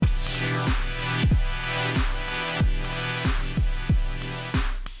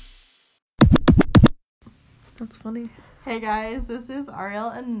funny. Hey guys, this is Ariel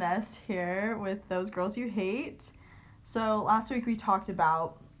and Ness here with Those Girls You Hate. So last week we talked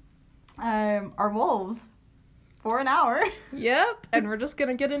about our wolves for an hour. Yep, and we're just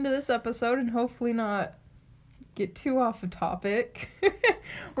gonna get into this episode and hopefully not get too off of topic.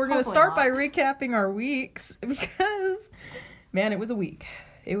 We're gonna start by recapping our weeks because, man, it was a week.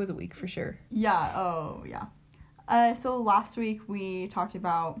 It was a week for sure. Yeah. So last week we talked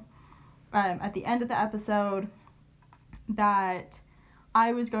about at the end of the episode that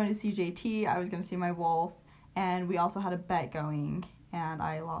I was going to see JT, I was going to see my wolf, and we also had a bet going, and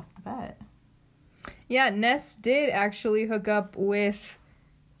I lost the bet. Yeah, Ness did actually hook up with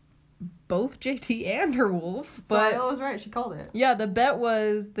both JT and her wolf. But so Ariel was right, she called it. Yeah, the bet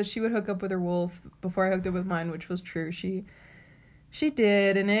was that she would hook up with her wolf before I hooked up with mine, which was true. She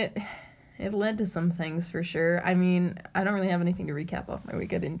did, and it led to some things for sure. I mean, I don't really have anything to recap off my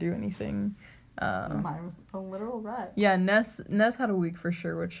week. I didn't do anything. Mine was a literal wreck. Yeah, Ness had a week for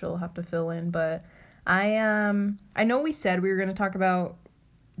sure, which she'll have to fill in. But I know we said we were going to talk about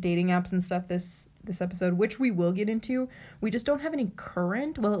dating apps and stuff this episode, which we will get into. We just don't have any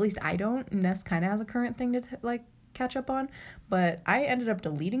current. Well, at least I don't. Ness kind of has a current thing to catch up on. But I ended up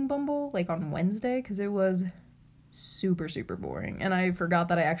deleting Bumble on Wednesday because it was super, super boring. And I forgot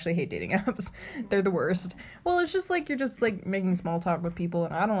that I actually hate dating apps. They're the worst. Well, it's just you're just making small talk with people,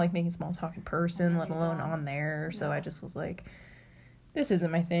 and I don't like making small talk in person, let alone on there. So yeah. I just was like, this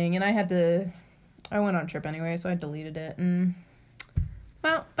isn't my thing. And I went on a trip anyway, so I deleted it. And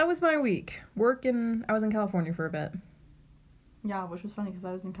well, that was my week. I was in California for a bit. Yeah, which was funny because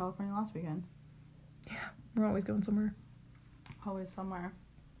I was in California last weekend. Yeah, we're always going somewhere. Always somewhere.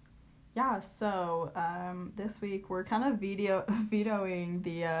 Yeah, so this week we're kind of vetoing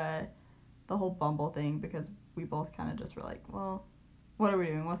the whole Bumble thing because we both kind of just were like, well, what are we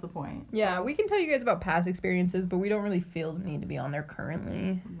doing? What's the point? Yeah, so, we can tell you guys about past experiences, but we don't really feel the need to be on there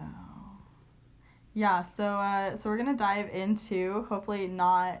currently. No. Yeah, so we're gonna dive into hopefully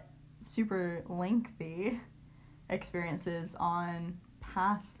not super lengthy experiences on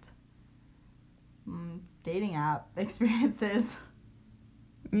past dating app experiences.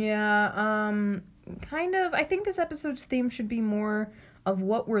 Yeah, kind of. I think this episode's theme should be more of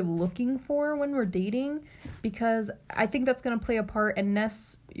what we're looking for when we're dating, because I think that's going to play a part, and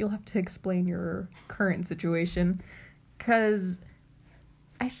Ness, you'll have to explain your current situation, because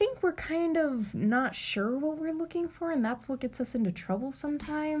I think we're kind of not sure what we're looking for, and that's what gets us into trouble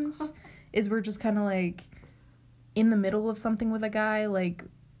sometimes, is we're just kind of in the middle of something with a guy,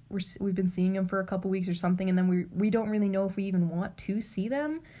 we've been seeing him for a couple weeks or something, and then we don't really know if we even want to see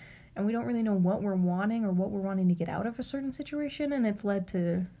them, and we don't really know what we're wanting or what we're wanting to get out of a certain situation, and it's led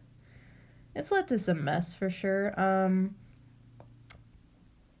to some mess for sure. I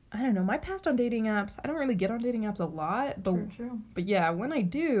don't know, my past on dating apps, I don't really get on dating apps a lot, but True. But yeah, when I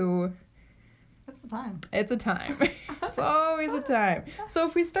do, it's a time. It's a time. It's always a time. So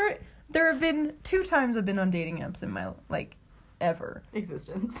if we start, there have been 2 times I've been on dating apps in my ever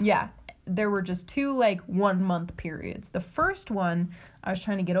existence. Yeah, there were just 2 1 month periods. The first one, I was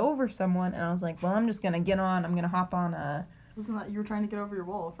trying to get over someone, and I was like, well, I'm just gonna hop on a... Wasn't that you were trying to get over your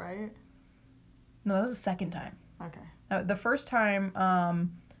wolf, right? No, that was the second time. Okay. The first time,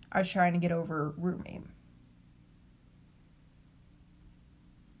 I was trying to get over roommate.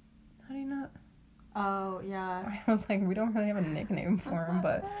 How do you not... Oh, yeah. I was like, we don't really have a nickname for him,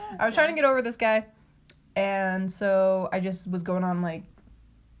 but I was trying to get over this guy. And so I just was going on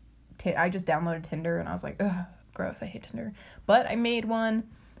I just downloaded Tinder, and I was like, ugh, gross, I hate Tinder. But I made one,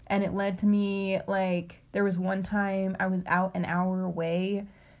 and it led to me, there was one time I was out an hour away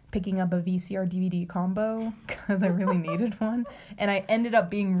picking up a VCR DVD combo because I really needed one. And I ended up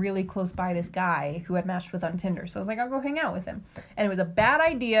being really close by this guy who I'd matched with on Tinder. So I was like, I'll go hang out with him. And it was a bad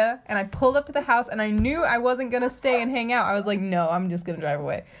idea, and I pulled up to the house, and I knew I wasn't going to stay and hang out. I was like, no, I'm just going to drive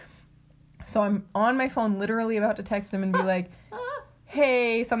away. So I'm on my phone literally about to text him and be like,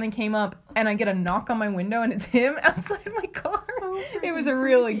 hey, something came up, and I get a knock on my window, and it's him outside my car. So it was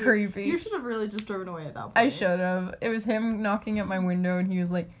really creepy. You should have really just driven away at that point. I should have. It was him knocking at my window, and he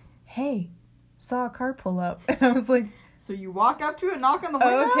was like, hey, saw a car pull up. And I was like... So you walk up to it, knock on the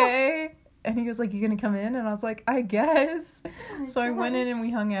window? Okay. And he was like, you gonna come in? And I was like, I guess. So I went in and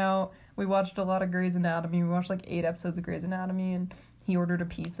we hung out. We watched a lot of Grey's Anatomy. We watched 8 episodes of Grey's Anatomy, and he ordered a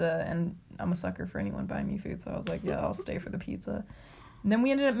pizza, and I'm a sucker for anyone buying me food, so I was like, yeah, I'll stay for the pizza. And then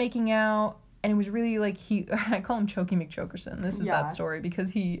we ended up making out, and it was really I call him Chokey McChokerson. This is that story, because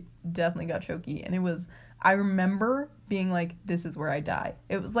he definitely got choky, and it was, I remember being like, this is where I die.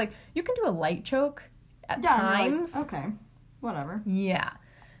 It was you can do a light choke at times. Okay, whatever. Yeah.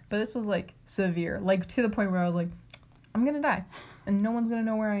 But this was severe, to the point where I was like, I'm gonna die. And no one's gonna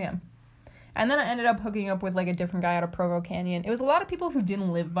know where I am. And then I ended up hooking up with, like, a different guy out of Provo Canyon. It was a lot of people who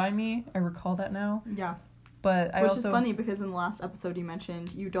didn't live by me. I recall that now. Yeah. But Which is funny because in the last episode you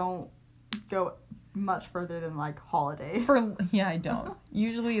mentioned you don't go much further than, like, Holiday. Yeah, I don't.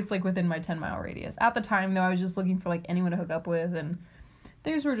 Usually it's, like, within my 10-mile radius. At the time, though, I was just looking for, like, anyone to hook up with, and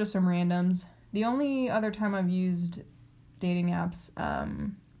these were just some randoms. The only other time I've used dating apps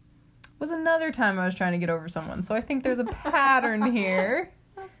was another time I was trying to get over someone. So I think there's a pattern here.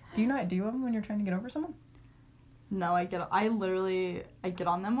 Do you not do them when you're trying to get over someone? No, I get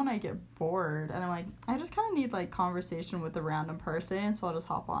on them when I get bored, and I'm like, I just kind of need, like, conversation with a random person, so I'll just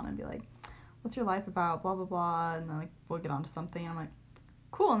hop on and be like, what's your life about, blah, blah, blah, and then, like, we'll get on to something, and I'm like,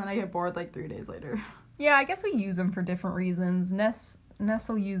 cool, and then I get bored, like, 3 days later. Yeah, I guess we use them for different reasons. Ness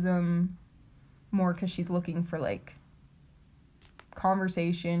will use them more because she's looking for, like,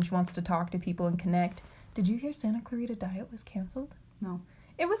 conversation. She wants to talk to people and connect. Did you hear Santa Clarita Diet was canceled? No.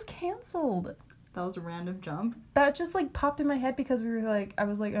 It was canceled. That was a random jump. That just, like, popped in my head because we were, like, I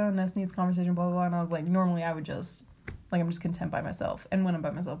was like, oh, Ness needs conversation, blah, blah, blah, and I was like, normally I would just, like, I'm just content by myself. And when I'm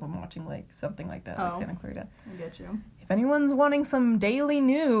by myself, I'm watching, like, something like that, like Santa Clarita. I get you. If anyone's wanting some daily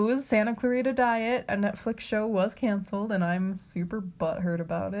news, Santa Clarita Diet, a Netflix show, was canceled, and I'm super butthurt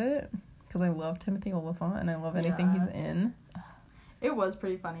about it because I love Timothy Olyphant, and I love anything he's in. It was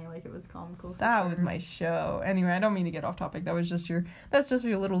pretty funny, like, it was comical. That was my show. Anyway, I don't mean to get off topic. That's just your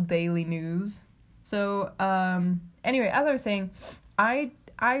little daily news. So, anyway, as I was saying, I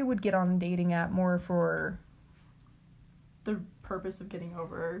would get on a dating app more for the purpose of getting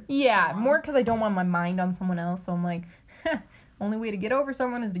over someone. More because I don't want my mind on someone else. So I'm like, only way to get over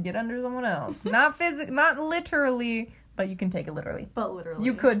someone is to get under someone else. Not literally, but you can take it literally. But literally.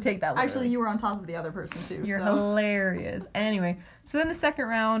 You could take that literally. Actually, you were on top of the other person, too. You're hilarious. Anyway, so then the second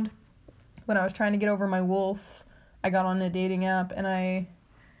round, when I was trying to get over my wolf, I got on a dating app, and I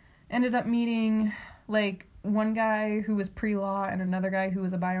ended up meeting, like, one guy who was pre-law and another guy who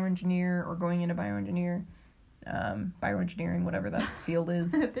was a bioengineer or going into bioengineering, whatever that field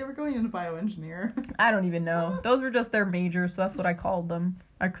is. They were going into bioengineer. I don't even know. Those were just their majors, so that's what I called them.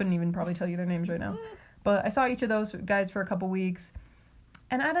 I couldn't even probably tell you their names right now. But I saw each of those guys for a couple weeks.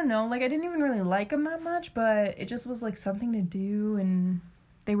 And I don't know, like, I didn't even really like them that much, but it just was, like, something to do, and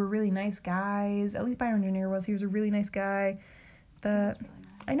they were really nice guys. At least bioengineer was. He was a really nice guy. Really nice.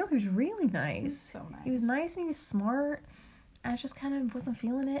 I know, he was really nice. So nice. He was nice and he was smart. I just kind of wasn't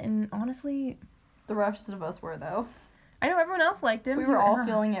feeling it, and honestly... The rest of us were, though. I know everyone else liked him. We were all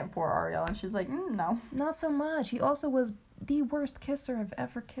feeling it for Ariel, and she's like, no. Not so much. He also was the worst kisser I've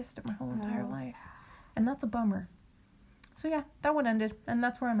ever kissed in my whole entire life. And that's a bummer. So yeah, that one ended, and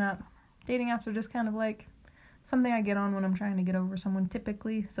that's where I'm at. Dating apps are just kind of like something I get on when I'm trying to get over someone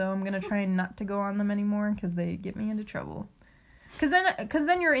typically, so I'm going to try not to go on them anymore because they get me into trouble. Because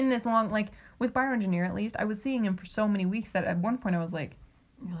then you're in this long, like, with bioengineer at least, I was seeing him for so many weeks that at one point I was like...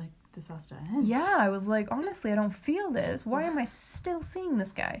 You're like, this has to end. Yeah, I was like, honestly, I don't feel this. Why am I still seeing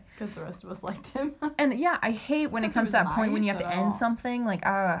this guy? Because the rest of us liked him. And yeah, I hate when it comes to that point when you have to end all. something. Like,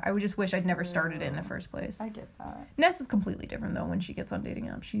 I would just wish I'd never started it in the first place. I get that. Ness is completely different, though, when she gets on dating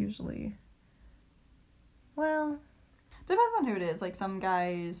apps. She usually... Well... Depends on who it is. Like, some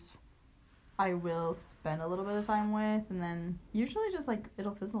guys I will spend a little bit of time with, and then usually just, like,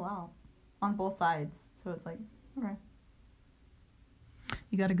 it'll fizzle out on both sides. So it's like, okay.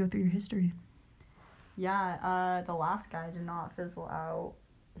 You gotta go through your history. Yeah, the last guy did not fizzle out.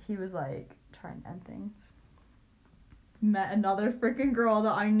 He was, like, trying to end things. Met another freaking girl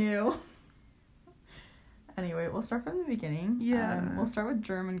that I knew. Anyway, we'll start from the beginning. Yeah. We'll start with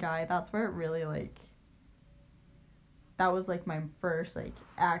German guy. That's where it really, like... That was, like, my first, like,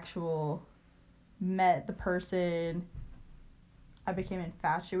 actual... Met the person. I became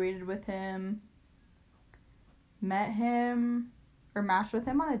infatuated with him. Met him... Or matched with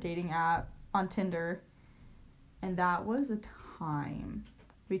him on a dating app on Tinder. And that was a time.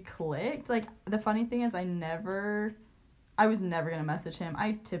 We clicked. Like, the funny thing is I was never going to message him.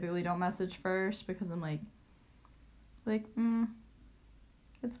 I typically don't message first because I'm like, it's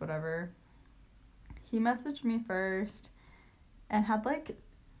whatever. He messaged me first and had, like,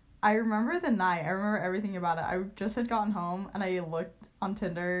 I remember the night. I remember everything about it. I just had gotten home and I looked on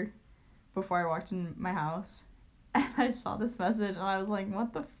Tinder before I walked in my house. And I saw this message, and I was like,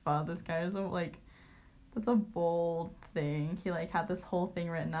 what the fuck? This guy is, like, that's a bold thing. He, like, had this whole thing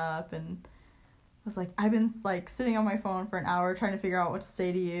written up, and was like, I've been, like, sitting on my phone for an hour trying to figure out what to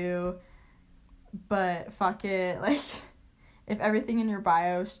say to you, but fuck it. Like, if everything in your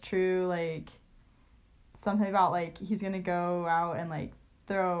bio is true, like, something about, like, he's gonna go out and, like,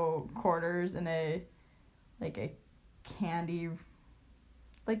 throw quarters in a candy,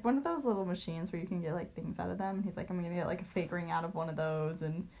 like one of those little machines where you can get like things out of them. And he's like, I'm gonna get like a fake ring out of one of those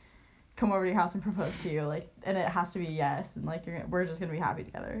and come over to your house and propose to you, like, and it has to be yes, and like we're just gonna be happy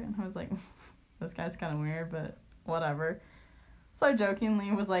together. And I was like, this guy's kind of weird, but whatever. So I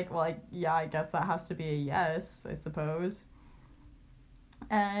jokingly was like, well, like, yeah, I guess that has to be a yes, I suppose.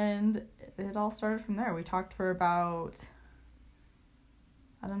 And it all started from there. We talked for about,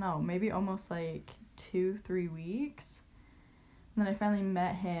 I don't know, maybe almost like 2-3 weeks. And then I finally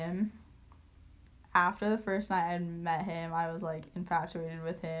met him. After the first night I had met him, I was like infatuated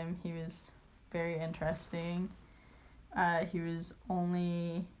with him. He was very interesting. He was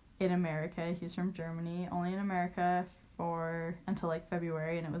only in America. He was from Germany, only in America until like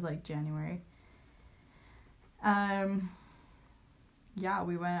February, and it was like January. Yeah,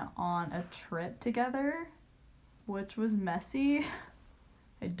 we went on a trip together, which was messy.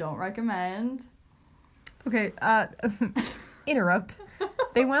 I don't recommend. Okay, interrupt.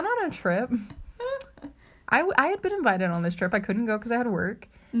 They went on a trip. I had been invited on this trip. I couldn't go because I had to work.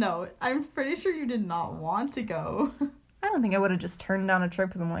 No, I'm pretty sure you did not want to go. I don't think I would have just turned down a trip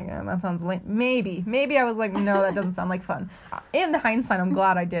because I'm like, that sounds lame. Maybe I was like, no, that doesn't sound like fun. In hindsight, I'm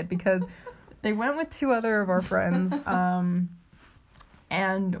glad I did because they went with 2 other of our friends.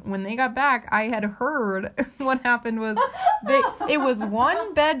 And when they got back, I had heard what happened was it was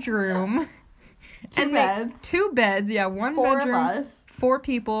 1 bedroom. 2 beds. 2 beds, yeah, 1 4 bedroom. 4 of us. 4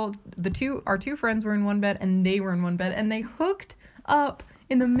 people. Our 2 friends were in 1 bed and they were in 1 bed, and they hooked up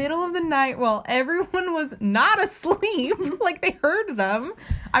in the middle of the night while everyone was not asleep. Like, they heard them.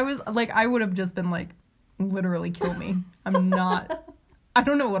 I would have just been like, literally kill me. I don't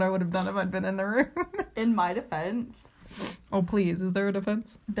know what I would have done if I'd been in the room. In my defense. Oh, please. Is there a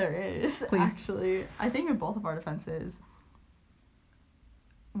defense? There is, please. Actually. I think in both of our defenses,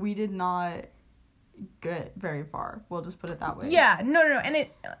 we did not get very far. We'll just put it that way. Yeah, no. And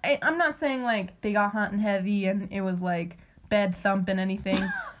I'm not saying, like, they got hot and heavy and it was, like, bed thumping anything.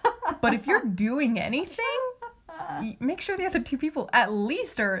 But if you're doing anything, make sure the other 2 people at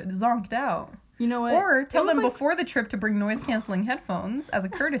least are zonked out. You know what? Or tell them before the trip to bring noise-canceling headphones as a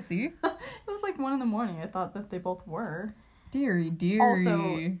courtesy. It was like 1 a.m. I thought that they both were. Deary.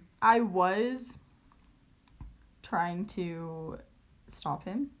 Also, I was trying to stop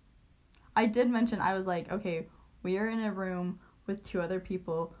him. I did mention, I was like, okay, we are in a room with 2 other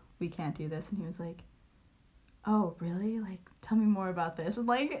people. We can't do this. And he was like, oh, really? Like, tell me more about this. And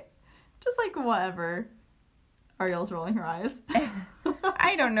like, just like, whatever. Ariel's rolling her eyes.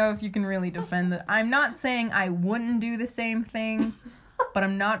 I don't know if you can really defend it. I'm not saying I wouldn't do the same thing, but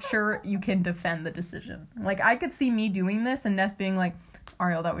I'm not sure you can defend the decision. Like, I could see me doing this and Ness being like,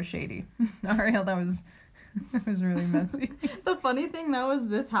 Ariel, that was shady. Ariel, that was really messy. The funny thing, though, is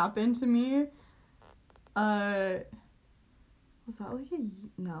this happened to me. Was that like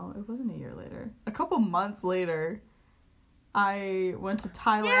no, it wasn't a year later. A couple months later, I went to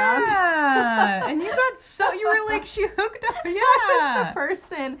Thailand. Yeah, and you were like, she hooked up. Yeah, I was the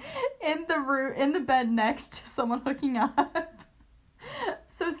person in the bed next to someone hooking up.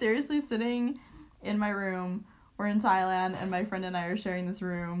 So seriously, sitting in my room, we're in Thailand, and my friend and I are sharing this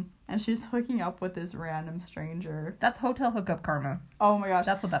room, and she's hooking up with this random stranger. That's hotel hookup karma. Oh my gosh,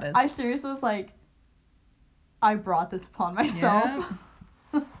 that's what that is. I seriously was like, I brought this upon myself.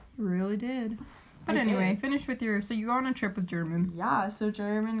 Yeah, you really did. But anyway, finish with so you go on a trip with German. Yeah, so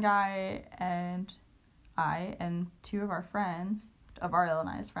German guy and I and 2 of our friends, of Ariel and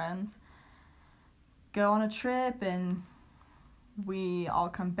I's friends, go on a trip, and we all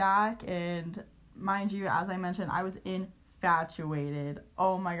come back, and mind you, as I mentioned, I was infatuated.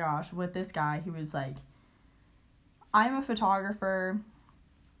 Oh my gosh, with this guy. He was like, I'm a photographer,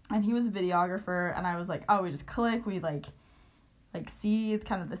 and he was a videographer, and I was like, oh, we just click, we like see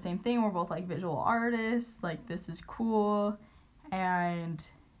kind of the same thing. We're both like visual artists, like this is cool. And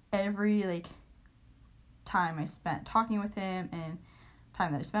every like time I spent talking with him and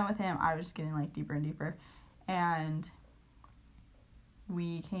time that I spent with him, I was just getting like deeper and deeper. And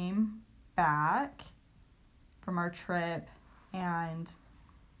we came back from our trip, and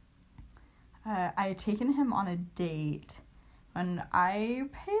I had taken him on a date, and I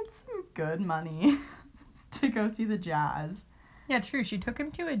paid some good money to go see the Jazz. Yeah, true. She took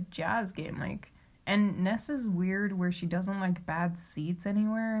him to a Jazz game, like, and Ness is weird where she doesn't like bad seats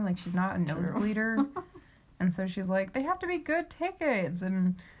anywhere. Like, she's not a nosebleeder. And so she's like, they have to be good tickets,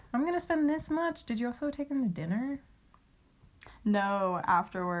 and I'm gonna spend this much. Did you also take him to dinner? No,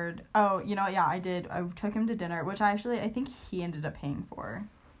 afterward. Oh, you know, yeah, I did. I took him to dinner, which I think he ended up paying for,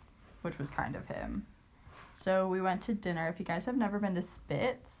 which was kind of him. So we went to dinner. If you guys have never been to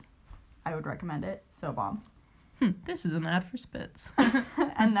Spitz, I would recommend it. So bomb. This is an ad for Spitz.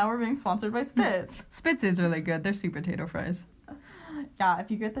 And now we're being sponsored by Spitz. Spitz is really good. They're sweet potato fries. Yeah,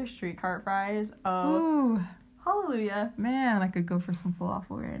 if you get their street cart fries, oh, Ooh, hallelujah. man, I could go for some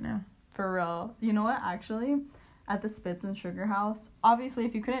falafel right now. For real. You know what, actually, at the Spitz and Sugar House, obviously,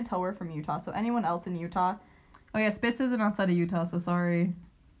 if you couldn't tell, we're from Utah, so anyone else in Utah, Oh yeah, Spitz isn't outside of Utah, so sorry.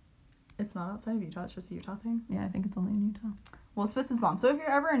 it's not outside of Utah, it's just a Utah thing. Yeah, I think it's only in Utah. Well, Spitz is bomb. So if you're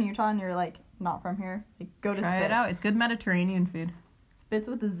ever in Utah and you're, like, not from here, like, go to Try Spitz. it out. It's good Mediterranean food. Spitz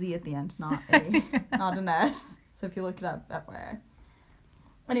with a Z at the end, not a, not an S. So if you look it up, FYI.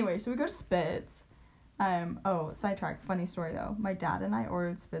 Anyway, so we go to Spitz. Sidetrack, funny story though. My dad and I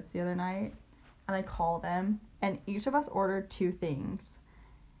ordered Spitz the other night, and I call them, and each of us ordered 2 things.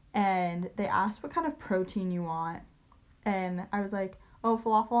 And they asked what kind of protein you want. And I was like, oh,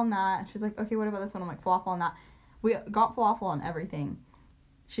 falafel on that. And she's like, okay, what about this one? I'm like, falafel on that. We got falafel on everything.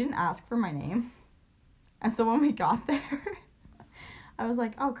 She didn't ask for my name. And so when we got there, I was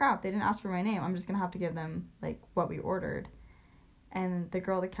like, oh, crap, they didn't ask for my name. I'm just going to have to give them, like, what we ordered. And the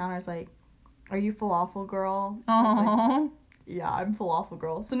girl at the counter is like, are you falafel girl? Oh, Like, yeah, I'm falafel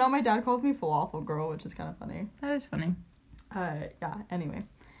girl. So now my dad calls me falafel girl, which is kind of funny. that is funny. Yeah, anyway.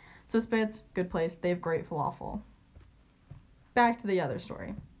 So Spitz, good place. They have great falafel. Back to the other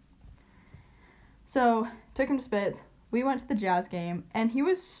story. So, took him to Spitz. We went to the Jazz game, and he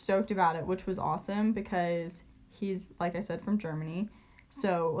was stoked about it, which was awesome because he's, like I said, from Germany.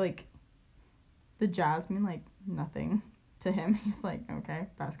 So, like, the Jazz mean, like, nothing to him. He's like, okay,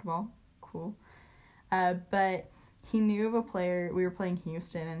 basketball, cool. But he knew of a player. We were playing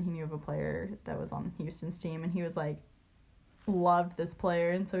Houston, and he knew of a player that was on Houston's team, and he was like, loved this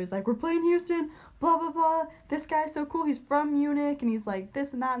player. And so he's like, we're playing Houston, blah blah blah, this guy's so cool, he's from Munich, and he's like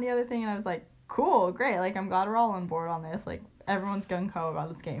this and that and the other thing. And I was like, cool, great, like I'm glad we're all on board on this, like everyone's gung-ho about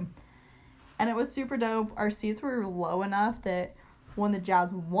this game. And it was super dope. Our seats were low enough that when the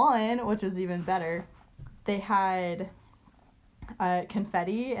Jazz won, which was even better, they had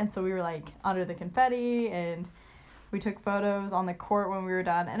confetti, and so we were like under the confetti, and we took photos on the court when we were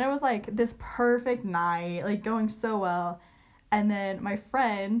done, and it was like this perfect night, like going so well. And then my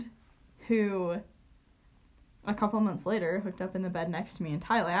friend, who a couple months later hooked up in the bed next to me in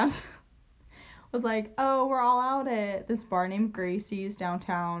Thailand, was like, oh, we're all out at this bar named Gracie's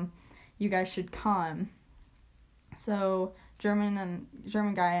downtown. You guys should come. So German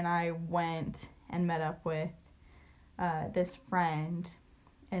guy and I went and met up with this friend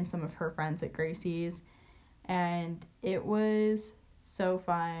and some of her friends at Gracie's. And it was so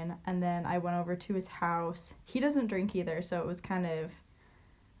fun. And then I went over to his house. He doesn't drink either, so it was kind of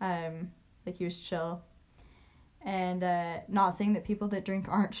like he was chill. And not saying that people that drink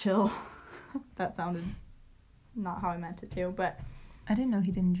aren't chill. That sounded not how I meant it to, but I didn't know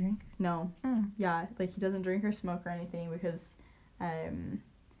he didn't drink. no. Yeah, like he doesn't drink or smoke or anything, because when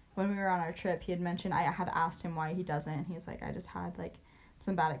we were on our trip, he had mentioned, I had asked him why he doesn't, and he's like, I just had like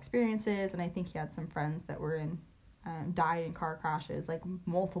some bad experiences, and I think he had some friends that were died in car crashes, like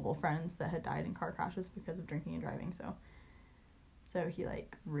multiple friends that had died in car crashes because of drinking and driving, so he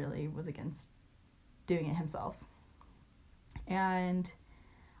like really was against doing it himself. And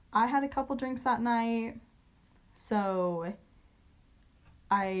I had a couple drinks that night, so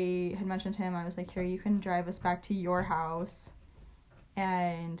I had mentioned to him, I was like, here, you can drive us back to your house.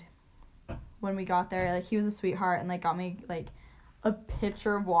 And when we got there, like, he was a sweetheart and like got me like a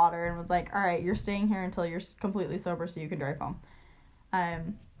pitcher of water and was like, all right, you're staying here until you're completely sober so you can drive home.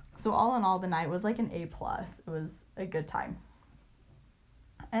 So all in all, the night was like an A+. It was a good time.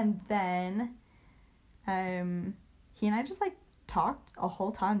 And then he and I just like talked a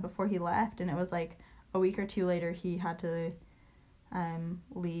whole ton before he left, and it was like a week or two later he had to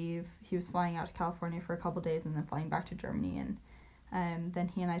leave. He was flying out to California for a couple days and then flying back to Germany, and then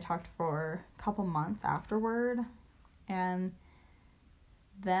he and I talked for a couple months afterward. And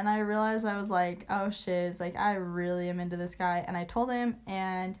then I realized, I was like, oh shit, like I really am into this guy. And I told him,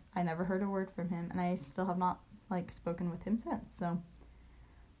 and I never heard a word from him, and I still have not like spoken with him since. So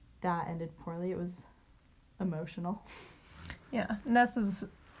that ended poorly. It was emotional. Yeah, Ness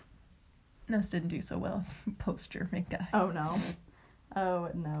didn't do so well post German guy. Oh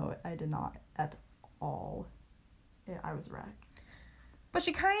no, I did not at all. I was a wreck. But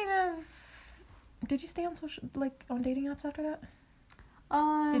she kind of... Did you stay on on dating apps after that?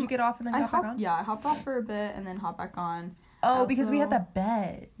 Did you get off and then hop back on? Yeah, I hopped off for a bit and then hopped back on. Oh, because we had that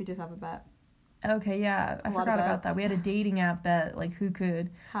bet. We did have a bet. Okay, yeah, I forgot about that. We had a dating app bet, like who could.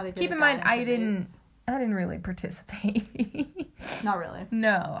 How to get Keep in mind, I didn't really participate. Not really.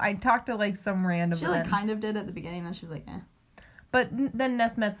 No, I talked to like some random. She like kind of did at the beginning, then she was like, eh. But then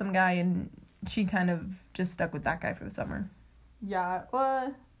Ness met some guy, and she kind of just stuck with that guy for the summer. Yeah,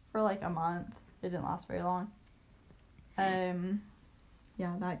 well, for like a month. It didn't last very long.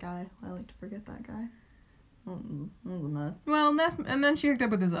 Yeah, that guy. I like to forget that guy. It was a mess. Well, and then she hooked up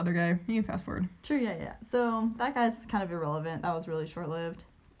with this other guy. You can fast forward. True, yeah. So, that guy's kind of irrelevant. That was really short-lived.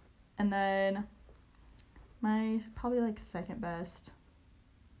 And then, my probably, like, second best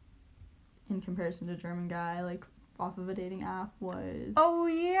in comparison to German guy, like, off of a dating app was... Oh,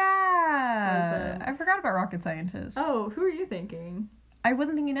 yeah! I forgot about Rocket Scientist. Oh, who are you thinking? I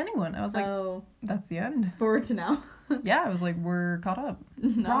wasn't thinking anyone. I was like, that's the end. Forward to now. Yeah, I was like, we're caught up.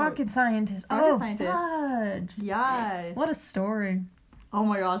 No. Rocket Scientist. Rocket Scientist. Fudge. Yeah. What a story. Oh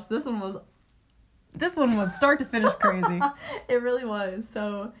my gosh, this one was start to finish crazy. It really was.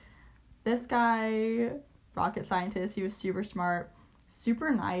 So, this guy, Rocket Scientist, he was super smart,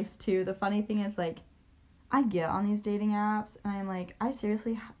 super nice too. The funny thing is, like, I get on these dating apps and I'm like, I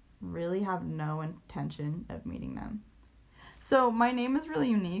seriously really have no intention of meeting them. So, my name is really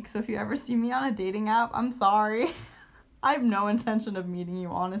unique, so if you ever see me on a dating app, I'm sorry. I have no intention of meeting you,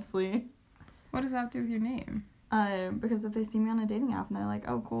 honestly. What does that have to do with your name? Because if they see me on a dating app and they're like,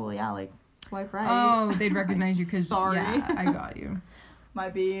 oh, cool, yeah, like, swipe right. Oh, they'd recognize you because, sorry. Yeah, I got you.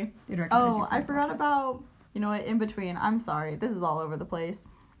 Might be. They'd recognize you. I forgot about, you know what, in between, I'm sorry, this is all over the place.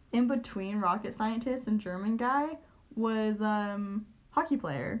 In between Rocket Scientist and German guy was, hockey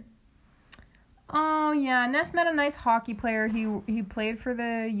player. Oh, yeah. Ness met a nice hockey player. He played for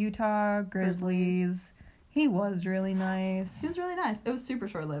the Utah Grizzlies. He was really nice. He was really nice. It was super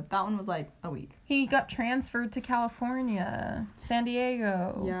short-lived. That one was like a week. He got transferred to California, San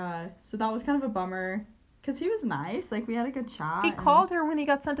Diego. Yeah. So that was kind of a bummer. Because he was nice. Like, we had a good chat. He called her when he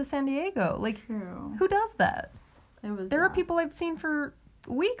got sent to San Diego. Like, True. Who does that? There are yeah. people I've seen for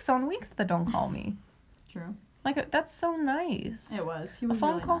weeks on weeks that don't call me. True. Like, that's so nice. It was. He was a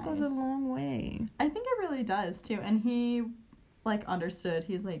phone really call nice. goes a long way. I think it really does, too. And he, like, understood.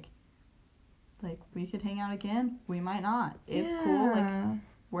 He's like, we could hang out again. We might not. It's cool. Like,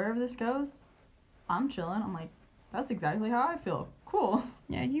 wherever this goes, I'm chilling. I'm like, that's exactly how I feel. Cool.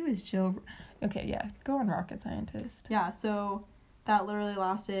 Yeah, he was chill. Okay, yeah. Go on Rocket Scientist. Yeah, so that literally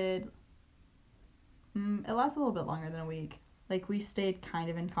lasted... it lasted a little bit longer than a week. Like, we stayed kind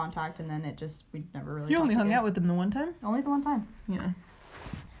of in contact, and then we never really You only hung again. out with him the one time? Only the one time. Yeah.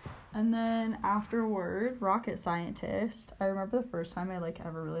 And then afterward, Rocket Scientist, I remember the first time I, like,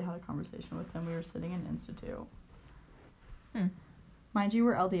 ever really had a conversation with him, we were sitting in Institute. Mind you,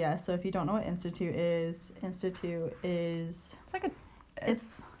 we're LDS, so if you don't know what Institute is... It's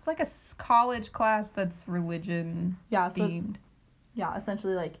like a college class that's religion themed. Yeah,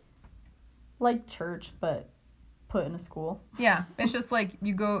 essentially like church, but put in a school. Yeah, it's just like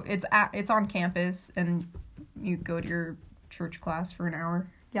you go. It's on campus, and you go to your church class for an hour.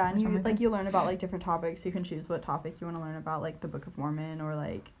 Yeah, and you learn about like different topics. You can choose what topic you want to learn about, like the Book of Mormon or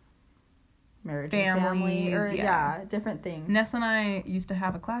like marriage and family, or different things. Ness and I used to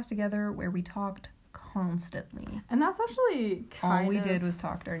have a class together where we talked constantly, and that's actually all we did was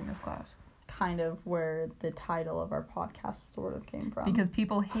talk during this class. Kind of where the title of our podcast sort of came from. Because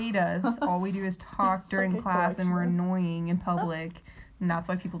people hate us. All we do is talk during like class, and we're annoying in public, and that's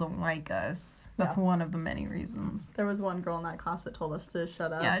why people don't like us. That's one of the many reasons. There was one girl in that class that told us to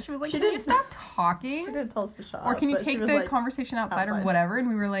shut up. Yeah, she was like, can you stop talking? She didn't tell us to shut up. Or can you take the conversation outside or whatever? And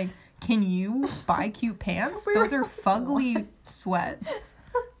we were like, can you buy cute pants? Those are fugly sweats.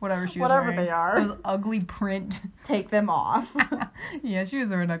 Whatever she was wearing. Whatever they are. Those ugly print. Take them off. Yeah, she was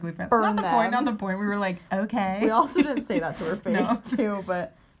wearing ugly pants. Burn Not the point. We were like, okay. We also didn't say that to her face, too,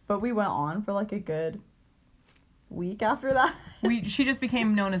 but we went on for like a good week after that. She just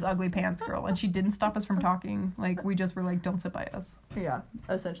became known as Ugly Pants Girl, and she didn't stop us from talking. Like, we just were like, don't sit by us. Yeah,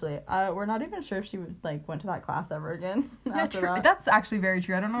 essentially. We're not even sure if she went to that class ever again after that. That's actually very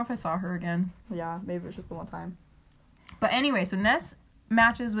true. I don't know if I saw her again. Yeah, maybe it was just the one time. But anyway, so Ness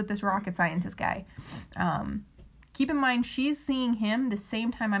matches with this rocket scientist guy. Keep in mind, she's seeing him the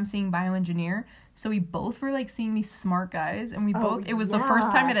same time I'm seeing bioengineer. So we both were, like, seeing these smart guys. And it was the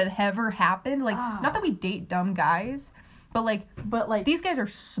first time it had ever happened. Like, not that we date dumb guys. But these guys are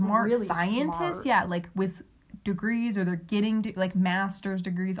smart really scientists. Smart. Yeah, like, with degrees, or they're getting, master's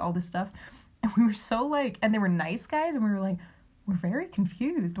degrees, all this stuff. And we were so, like, and they were nice guys. And we were like, we're very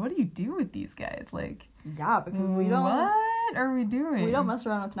confused. What do you do with these guys? Like, yeah, because we don't... What are we doing? We don't mess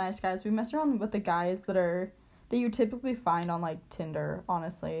around with nice guys. We mess around with the guys that you typically find on, like, Tinder,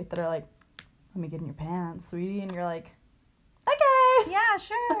 honestly, that are like, let me get in your pants, sweetie, and you're like, okay! Yeah,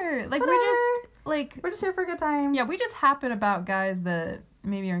 sure. Like, we're just here for a good time. Yeah, we just happen about guys that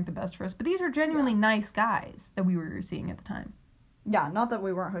maybe aren't the best for us, but these were genuinely nice guys that we were seeing at the time. Yeah, not that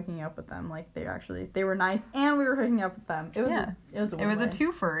we weren't hooking up with them. Like, they were nice, and we were hooking up with them. It was it was a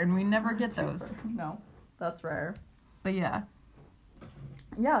twofer, and we never get those. No, that's rare. But yeah.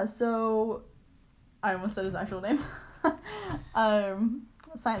 Yeah, so I almost said his actual name.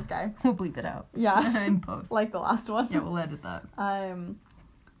 Science guy. We'll bleep it out. Yeah. In post. Like the last one. Yeah, we'll edit that.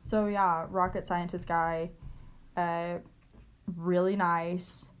 So yeah, rocket scientist guy. Really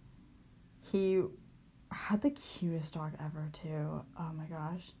nice. He had the cutest dog ever too. Oh my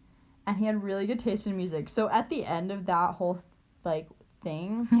gosh. And he had really good taste in music. So at the end of that whole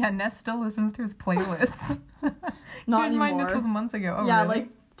thing. Yeah, Ness still listens to his playlists. Not Keep in mind anymore. this was months ago. Oh, yeah, really? like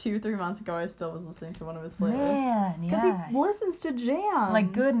 2-3 months ago, I still was listening to one of his playlists. Man, Because he listens to jams.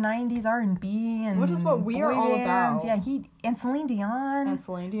 Like good 90s R&B and which is what we are all about. Yeah, and Celine Dion.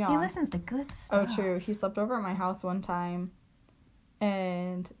 He listens to good stuff. Oh, true. He slept over at my house one time,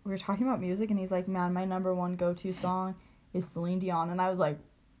 and we were talking about music, and he's like, man, my number one go-to song is Celine Dion. And I was like,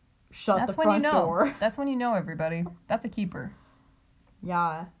 That's the front door. That's when you know, everybody. That's a keeper.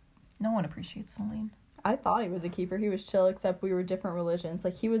 Yeah. No one appreciates Celine. I thought he was a keeper. He was chill, except we were different religions.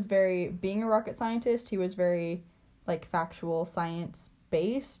 Like, he was being a rocket scientist, he was very, like, factual,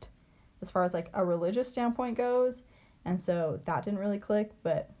 science-based as far as, like, a religious standpoint goes. And so that didn't really click,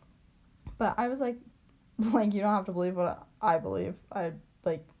 but I was like, you don't have to believe what I believe.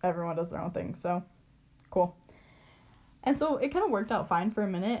 Everyone does their own thing, so cool. And so it kind of worked out fine for a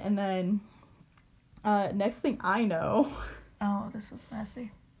minute, and then next thing I know... Oh, this was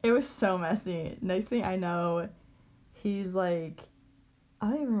messy. It was so messy. Next thing I know, he's like, I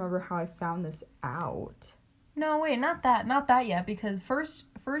don't even remember how I found this out. No, wait, not that yet, because first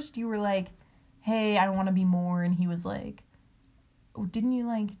you were like, hey, I want to be more, and he was like, didn't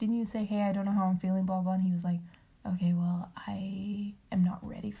you say, hey, I don't know how I'm feeling, blah, blah, and he was like, okay, well, I am not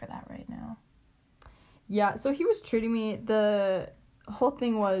ready for that right now. Yeah, so he was treating me, the whole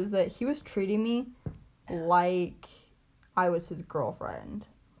thing was that he was treating me like I was his girlfriend.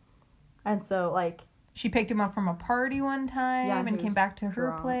 And so, like... She picked him up from a party one time and came back to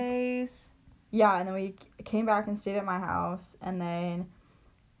her place. Yeah, and then we came back and stayed at my house, and then...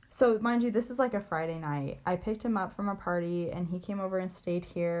 So, mind you, this is like a Friday night. I picked him up from a party, and he came over and stayed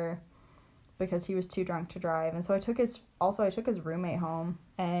here because he was too drunk to drive. And so I took his roommate home,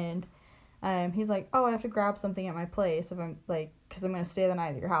 and he's like, oh, I have to grab something at my place if I'm, like, because I'm going to stay the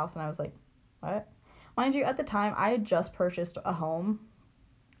night at your house. And I was like, what? Mind you, at the time, I had just purchased a home.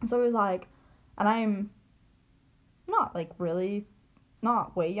 And so he was like, and I'm not, like, really,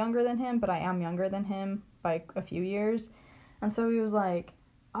 not way younger than him, but I am younger than him by a few years. And so he was like,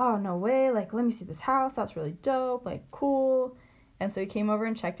 oh, no way, like, let me see this house, that's really dope, like, cool. And so he came over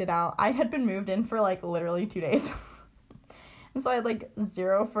and checked it out. I had been moved in for, like, literally 2 days. And so I had, like,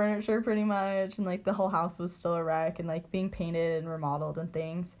 zero furniture pretty much, and, like, the whole house was still a wreck and, like, being painted and remodeled and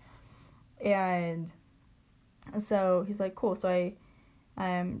things. And so he's like, cool. So I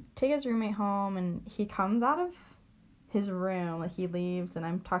take his roommate home, and he comes out of his room, like, he leaves, and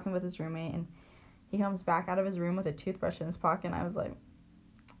I'm talking with his roommate, and he comes back out of his room with a toothbrush in his pocket, and I was like,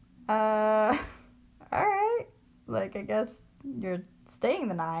 alright, like, I guess you're staying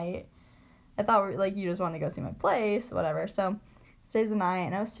the night. I thought, like, you just wanted to go see my place, whatever. So, stays the night,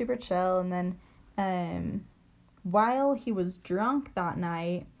 and I was super chill, and then, while he was drunk that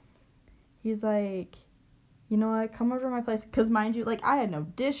night, he's like, you know what, come over to my place, because mind you, like, I had no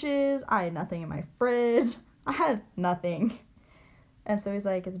dishes, I had nothing in my fridge, I had nothing, and so he's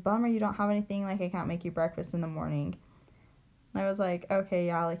like, it's a bummer you don't have anything, like, I can't make you breakfast in the morning, and I was like, okay,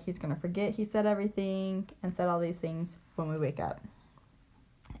 yeah, like, he's gonna forget he said everything, and said all these things when we wake up,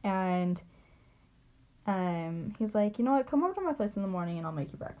 and, he's like, you know what, come over to my place in the morning, and I'll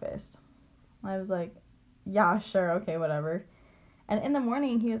make you breakfast, and I was like, yeah, sure, okay, whatever, and in the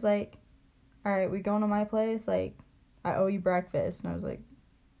morning, he was like, all right, we going to my place? Like, I owe you breakfast. And I was like,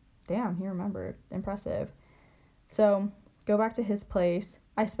 damn, he remembered. Impressive. So, go back to his place.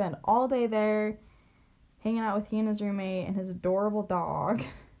 I spent all day there hanging out with he and his roommate and his adorable dog.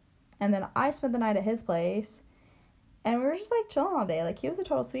 And then I spent the night at his place. And we were just, like, chilling all day. Like, he was a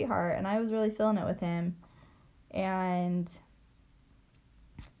total sweetheart. And I was really feeling it with him. And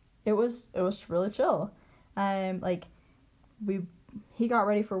it was really chill. He got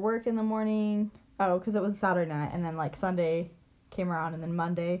ready for work in the morning. Oh, because it was Saturday night. And then, like, Sunday came around. And then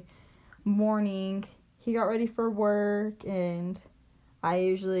Monday morning, he got ready for work. And I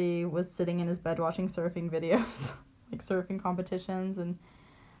usually was sitting in his bed watching surfing videos. Like, surfing competitions. And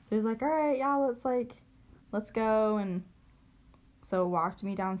so he was like, all right, yeah, let's go. And so walked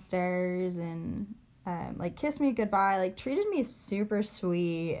me downstairs and, like, kissed me goodbye. Like, treated me super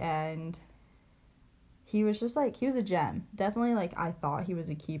sweet. And he was just like, he was a gem. Definitely, like, I thought he was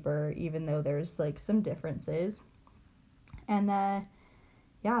a keeper, even though there's, like, some differences. And,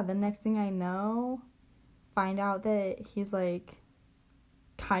 yeah, the next thing I know, find out that he's, like,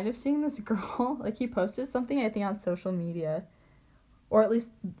 kind of seeing this girl. Like, he posted something, I think, on social media. Or at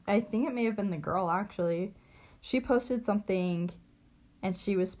least, I think it may have been the girl, actually. She posted something, and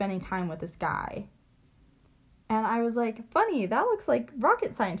she was spending time with this guy. And I was like, funny, that looks like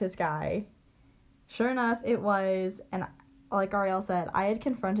rocket scientist guy. Sure enough, it was. And like Ariel said, I had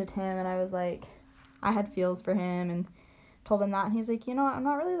confronted him, and I was like, I had feels for him, and told him that. And he's like, you know what, I'm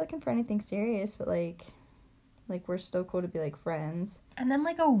not really looking for anything serious, but like we're still cool to be, like, friends. And then,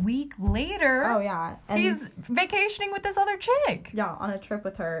 like, a week later... Oh, yeah. And he's vacationing with this other chick. Yeah, on a trip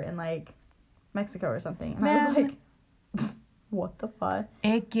with her in, like, Mexico or something. And Man. I was like, what the fuck?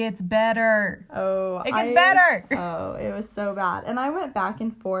 It gets better. Oh, it gets better. Oh, it was so bad. And I went back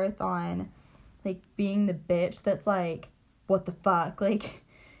and forth on, like, being the bitch that's like, what the fuck? Like,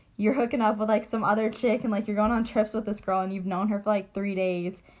 you're hooking up with, like, some other chick, and, like, you're going on trips with this girl, and you've known her for, like, 3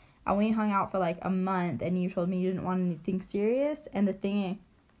 days, and we hung out for, like, a month, and you told me you didn't want anything serious, and the thing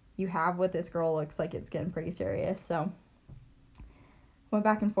you have with this girl looks like it's getting pretty serious. So went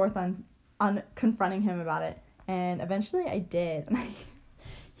back and forth on confronting him about it, and eventually I did. And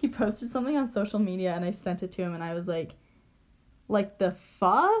he posted something on social media, and I sent it to him, and I was like the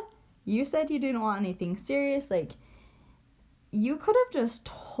fuck? You said you didn't want anything serious? Like, you could have just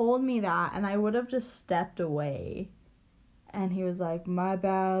told me that, and I would have just stepped away. And he was like, my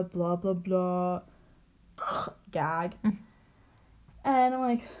bad, blah, blah, blah. Gag. And I'm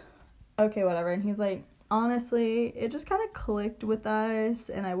like, okay, whatever. And he's like, honestly, it just kind of clicked with us,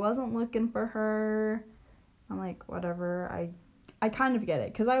 and I wasn't looking for her. I'm like, whatever. I kind of get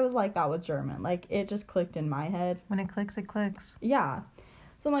it, because I was like that with German. Like, it just clicked in my head. When it clicks, it clicks. Yeah.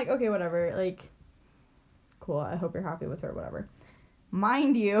 So I'm like, okay, whatever. Like, cool. I hope you're happy with her, whatever.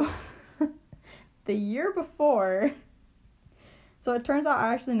 Mind you, the year before... So it turns out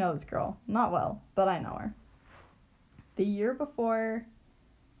I actually know this girl. Not well, but I know her. The year before,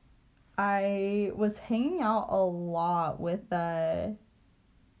 I was hanging out a lot with, what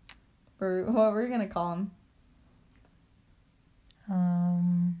were you going to call him?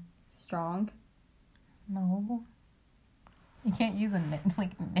 Strong? No. You can't use a name.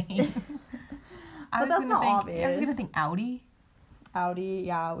 But that's not obvious. I was going to think Audi. Audi,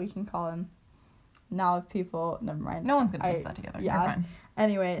 yeah, we can call him. Now if people... Never mind. No one's going to piece that together. Yeah. You're fine.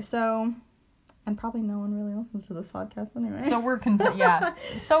 Anyway, so... And probably no one really listens to this podcast anyway. So we're... yeah.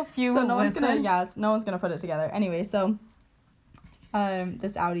 So few so no listen. One's gonna, no one's going to put it together. Anyway, so...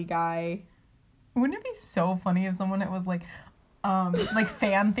 this Audi guy... Wouldn't it be so funny if someone that was like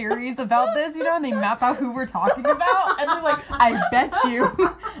fan theories about this, you know, and they map out who we're talking about, and they're like, I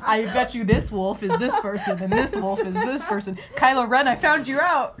bet you this wolf is this person, and this wolf is this person. Kylo Ren, I found you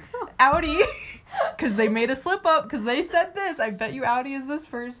out. Audi. Because they made a slip up, because they said this. I bet you Audi is this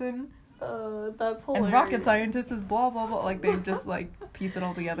person. That's hilarious. And rocket scientist is blah, blah, blah. Like, they just, like, piece it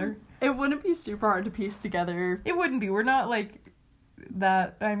all together. It wouldn't be super hard to piece together. It wouldn't be. We're not, like...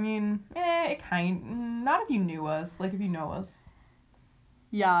 That, I mean, not if you knew us. Like, if you know us.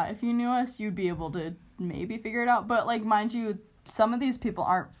 Yeah, if you knew us, you'd be able to maybe figure it out. But, like, mind you, some of these people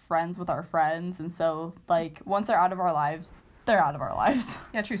aren't friends with our friends. And so, like, once they're out of our lives, they're out of our lives.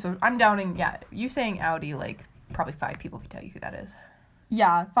 Yeah, true. So, I'm doubting, you saying Audi, like, probably 5 people could tell you who that is.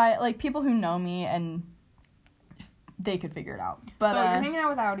 Yeah, 5, like, people who know me and they could figure it out. But, so, you're hanging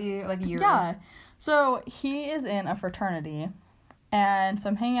out with Audi, like, a year. Yeah. So, he is in a fraternity. And so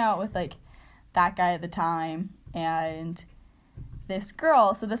I'm hanging out with, like, that guy at the time, and this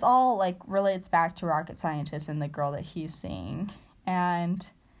girl. So this all, like, relates back to rocket scientist and the girl that he's seeing. And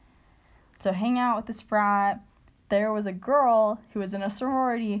so hanging out with this frat, there was a girl who was in a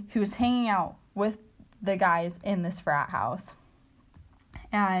sorority who was hanging out with the guys in this frat house.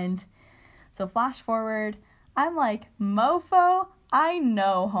 And so flash forward, I'm like, mofo, I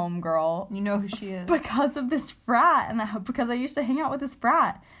know homegirl. You know who she is. Because of this frat, and because I used to hang out with this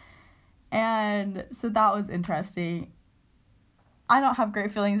frat. And so that was interesting. I don't have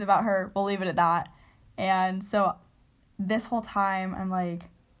great feelings about her. We'll leave it at that. And so this whole time, I'm like,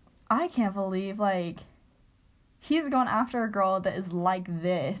 I can't believe, like, he's going after a girl that is like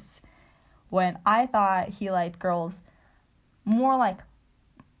this, when I thought he liked girls more like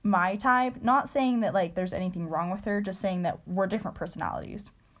my type. Not saying that, like, there's anything wrong with her, just saying that we're different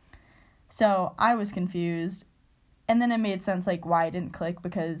personalities. So I was confused, and then it made sense, like, why it didn't click,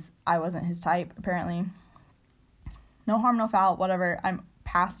 because I wasn't his type, apparently. No harm, no foul, whatever. I'm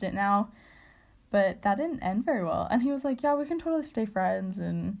past it now, but that didn't end very well. And he was like, yeah, we can totally stay friends,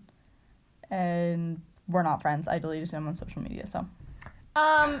 and we're not friends. I deleted him on social media, so.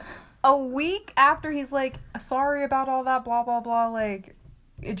 A week after he's like, sorry about all that, blah, blah, blah, like,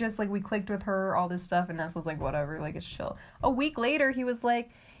 it just, like, we clicked with her, all this stuff, and Ness was like, whatever, like, it's chill. A week later, he was like,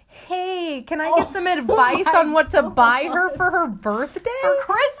 hey, can I get some advice on what to buy her for her birthday? For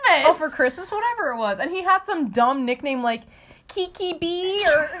Christmas! Oh, for Christmas, whatever it was. And he had some dumb nickname, like, Kiki B,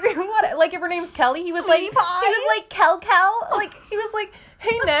 or what, like, if her name's Kelly, he was Sweetie like, pie? he was like, Kel, like, he was like,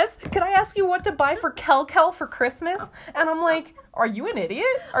 hey, Ness, can I ask you what to buy for Kel for Christmas? And I'm like, are you an idiot?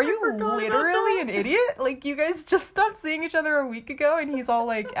 Are you literally an idiot? Like, you guys just stopped seeing each other a week ago, and he's all,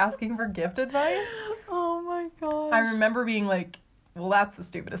 like, asking for gift advice? Oh, my God. I remember being like, well, that's the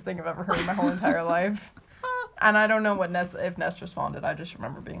stupidest thing I've ever heard in my whole entire life. And I don't know if Ness responded. I just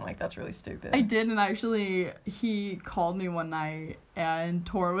remember being like, that's really stupid. I did, and actually, he called me one night, and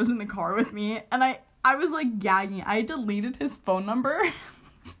Tor was in the car with me, and I was, like, gagging. I deleted his phone number,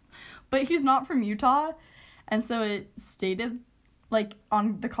 but he's not from Utah, and so it stated, like,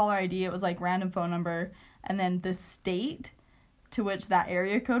 on the caller ID, it was, like, random phone number, and then the state to which that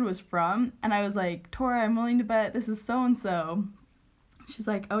area code was from, and I was like, Tor, I'm willing to bet this is so-and-so. She's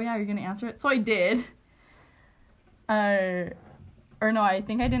like, oh, yeah, you're gonna answer it? So I did. Or no, I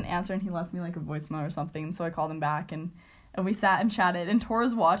think I didn't answer, and he left me, like, a voicemail or something, so I called him back, and we sat and chatted, and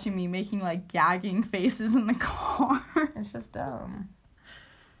Tor's watching me making, like, gagging faces in the car. It's just dumb.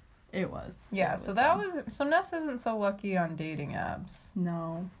 It was. Yeah, so so Ness isn't so lucky on dating apps.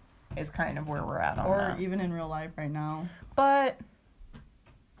 No. Is kind of where we're at on Or that. even in real life right now. But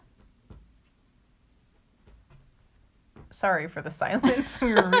sorry for the silence.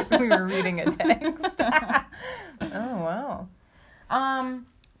 we were reading a text. Oh wow.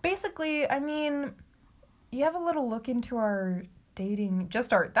 Basically, I mean, you have a little look into our dating. Let's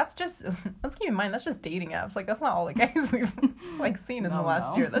keep in mind that's just dating apps. Like, that's not all the guys we've like seen in the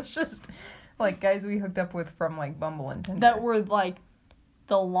last year. That's just like guys we hooked up with from like Bumble and Tinder. That were like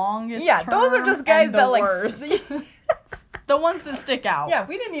the longest. Yeah, those are just guys that like. The ones that stick out. Yeah,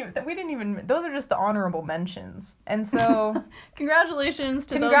 we didn't even. Those are just the honorable mentions. And so, congratulations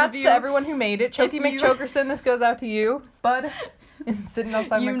to congrats those of you. to everyone who made it. Choky McChokerson, this goes out to you, bud. Is sitting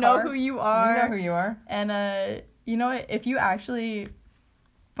outside my car. You know who you are. You know who you are. And you know what? If you actually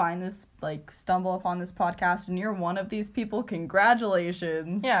find this, like, stumble upon this podcast, and you're one of these people,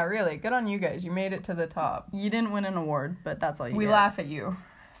 congratulations. Yeah, really, good on you guys. You made it to the top. You didn't win an award, but that's all you get. We laugh at you.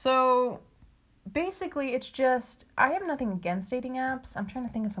 So. Basically, it's just, I have nothing against dating apps. I'm trying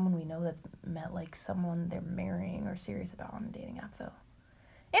to think of someone we know that's met, like, someone they're marrying or serious about on a dating app, though.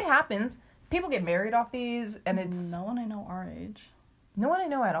 It happens. People get married off these, and it's... No one I know our age. No one I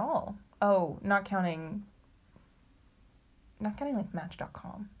know at all. Oh, not counting, like,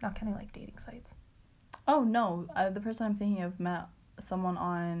 Match.com. Not counting, like, dating sites. Oh, no. The person I'm thinking of met someone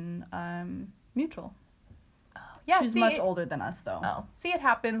on Mutual. Yeah, she's much older than us, though. Oh, see, it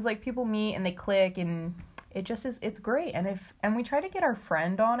happens. Like, people meet and they click, and it just is. It's great. And we try to get our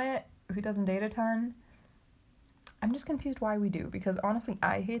friend on it who doesn't date a ton. I'm just confused why we do, because honestly,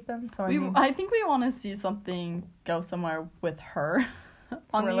 I hate them. So I think we want to see something go somewhere with her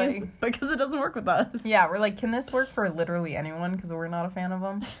on these, like, because it doesn't work with us. Yeah, we're like, can this work for literally anyone? Because we're not a fan of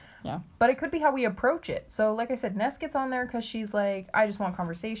them. Yeah, but it could be how we approach it. So, like I said, Ness gets on there because she's like, I just want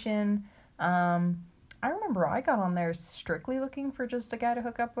conversation. I remember I got on there strictly looking for just a guy to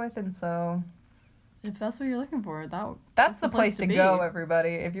hook up with, and so... If that's what you're looking for, that's the place to go, everybody.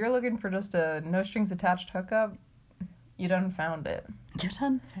 If you're looking for just a no-strings-attached hookup, you done found it. You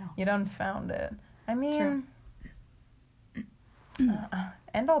done found it. I mean...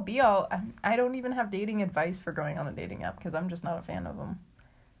 end all be all, I don't even have dating advice for going on a dating app, because I'm just not a fan of them.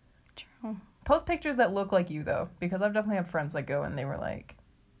 True. Post pictures that look like you, though, because I've definitely had friends that go and they were like...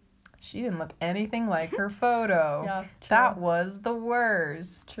 She didn't look anything like her photo. Yeah, true. That was the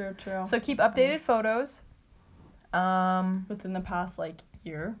worst. True. So keep updated photos. Within the past, like,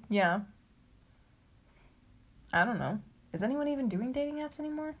 year. Yeah. I don't know. Is anyone even doing dating apps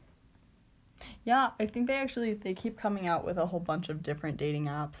anymore? Yeah, I think they keep coming out with a whole bunch of different dating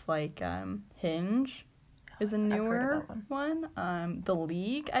apps. Like, Hinge is a newer one. The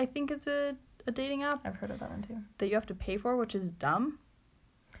League, I think, is a dating app. I've heard of that one, too. That you have to pay for, which is dumb.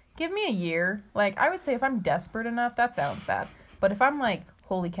 Give me a year. Like, I would say if I'm desperate enough, that sounds bad. But if I'm like,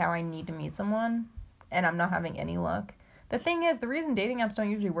 holy cow, I need to meet someone, and I'm not having any luck. The thing is, the reason dating apps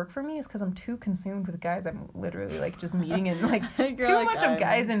don't usually work for me is because I'm too consumed with guys I'm literally, like, just meeting and, like, too much of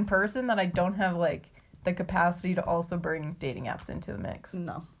guys in person that I don't have, like, the capacity to also bring dating apps into the mix.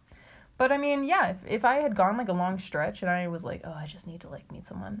 No. But, I mean, yeah, if I had gone, like, a long stretch and I was like, oh, I just need to, like, meet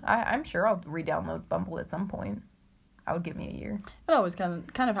someone, I'm sure I'll re-download Bumble at some point. I would give me a year. It always kind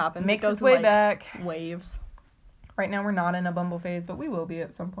of happens. Makes it goes its way in, back. Waves. Right now we're not in a Bumble phase, but we will be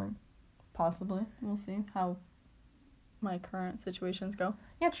at some point. Possibly. We'll see how my current situations go.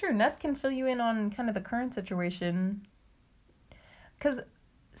 Yeah, true. Ness can fill you in on kind of the current situation. Because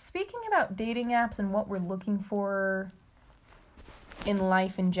speaking about dating apps and what we're looking for in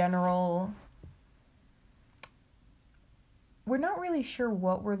life in general, we're not really sure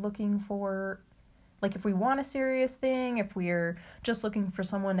what we're looking for. Like, if we want a serious thing, if we're just looking for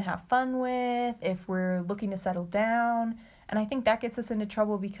someone to have fun with, if we're looking to settle down. And I think that gets us into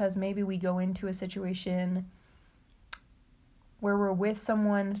trouble because maybe we go into a situation where we're with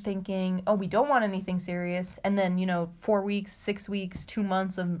someone thinking, oh, we don't want anything serious. And then, 4 weeks, 6 weeks, 2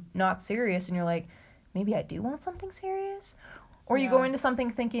 months of not serious. And you're like, maybe I do want something serious. Or you go into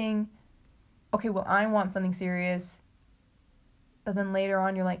something thinking, okay, well, I want something serious. But then later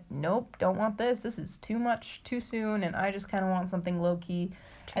on, you're like, nope, don't want this. This is too much, too soon. And I just kind of want something low-key.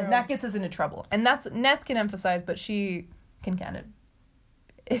 True. And that gets us into trouble. And that's, Ness can emphasize, but she can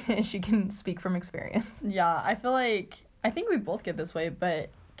she can speak from experience. Yeah, I think we both get this way, but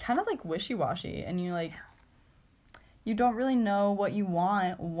kind of like wishy-washy. And you don't really know what you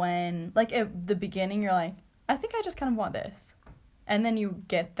want when, like, at the beginning, you're like, I think I just kind of want this. And then you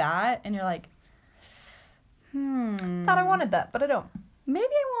get that, and you're like, thought I wanted that, but I don't. Maybe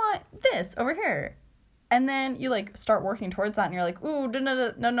I want this over here. And then you, start working towards that, and you're like, ooh,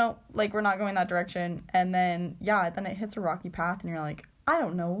 no, we're not going that direction. And then, then it hits a rocky path, and you're like, I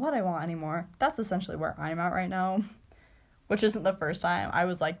don't know what I want anymore. That's essentially where I'm at right now, which isn't the first time. I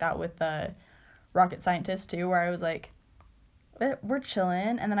was like that with the rocket scientist, too, where I was like, we're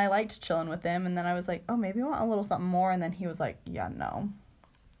chilling, and then I liked chilling with him, and then I was like, oh, maybe I want a little something more, and then he was like, yeah, no.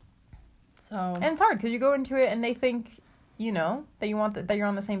 So. And it's hard, because you go into it, and they think, that you want that you're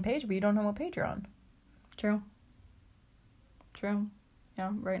on the same page, but you don't know what page you're on. True.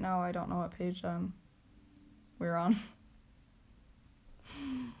 Yeah, right now I don't know what page we're on.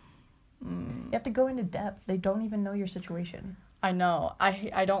 You have to go into depth. They don't even know your situation. I know.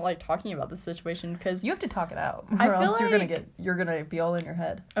 I don't like talking about this situation because you have to talk it out, or else you're gonna be all in your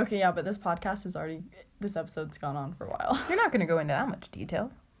head. Okay, yeah, but this episode's gone on for a while. You're not gonna go into that much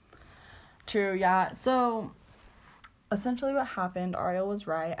detail. True. Yeah. So, essentially, what happened? Ariel was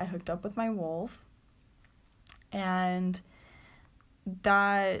right. I hooked up with my wolf, and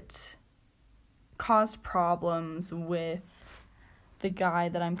that caused problems with the guy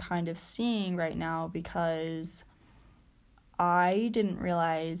that I'm kind of seeing right now because I didn't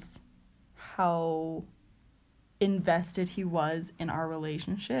realize how invested he was in our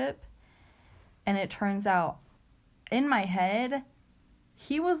relationship. And it turns out, in my head,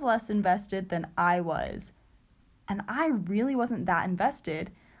 he was less invested than I was. And I really wasn't that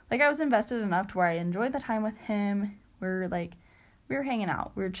invested. I was invested enough to where I enjoyed the time with him. We were hanging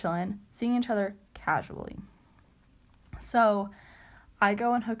out. We were chilling, seeing each other casually. So I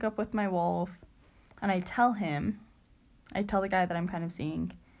go and hook up with my wolf, and I tell the guy that I'm kind of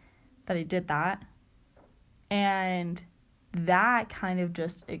seeing that I did that. And that kind of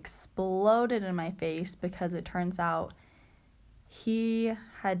just exploded in my face because it turns out he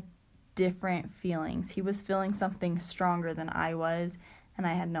had different feelings. He was feeling something stronger than I was, and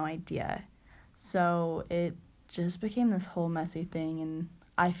I had no idea. So it just became this whole messy thing, and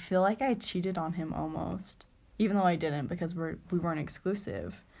I feel like I cheated on him almost. Even though I didn't, because we weren't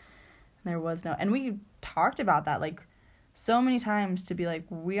exclusive. There was no... And we talked about that, so many times to be like,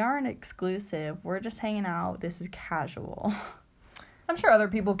 we aren't exclusive. We're just hanging out. This is casual. I'm sure other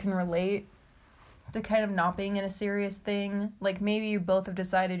people can relate to kind of not being in a serious thing. Maybe you both have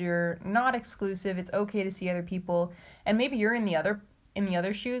decided you're not exclusive. It's okay to see other people. And maybe you're in the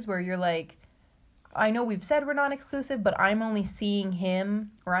other shoes where you're like, I know we've said we're not exclusive, but I'm only seeing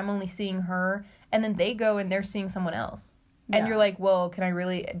him or I'm only seeing her. And then they go and they're seeing someone else. Yeah. And you're like, well,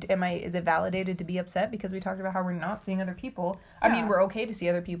 is it validated to be upset? Because we talked about how we're not seeing other people. Yeah. I mean, we're okay to see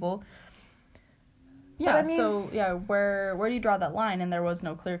other people. Yeah, so, where do you draw that line? And there was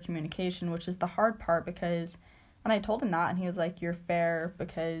no clear communication, which is the hard part because, and I told him that, and he was like, you're fair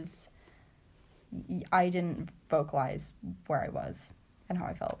because I didn't vocalize where I was and how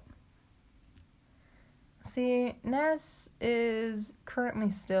I felt. See, Ness is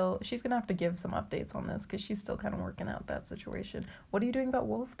currently she's going to have to give some updates on this because she's still kind of working out that situation. What are you doing about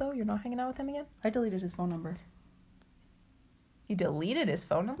Wolf, though? You're not hanging out with him again? I deleted his phone number. You deleted his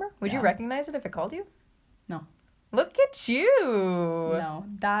phone number? Would you recognize it if it called you? No. Look at you! No,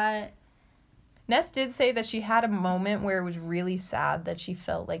 that... Ness did say that she had a moment where it was really sad that she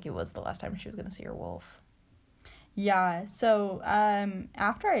felt like it was the last time she was going to see her wolf. Yeah, so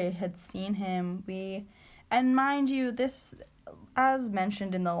after I had seen him, And mind you, this, as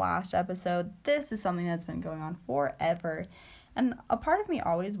mentioned in the last episode, this is something that's been going on forever. And a part of me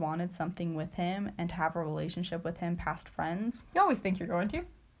always wanted something with him and to have a relationship with him past friends. You always think you're going to.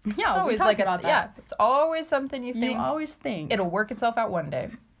 Yeah, it's always we talked about that. Yeah, it's always something you think. You always think. It'll work itself out one day.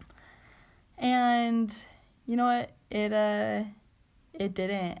 And you know what? It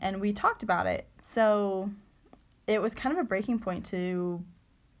didn't. And we talked about it. So it was kind of a breaking point to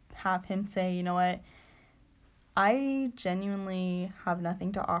have him say, you know what? I genuinely have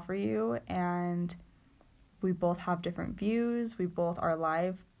nothing to offer you, and we both have different views. Our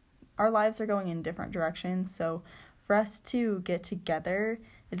lives are going in different directions. So for us to get together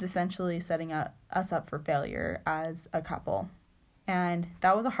is essentially setting us up for failure as a couple. And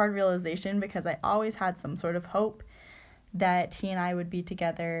that was a hard realization because I always had some sort of hope that he and I would be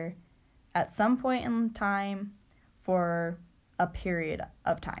together at some point in time for a period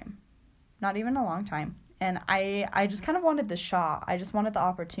of time. Not even a long time. And I just kind of wanted the shot. I just wanted the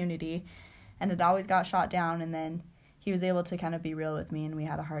opportunity. And it always got shot down. And then he was able to kind of be real with me. And we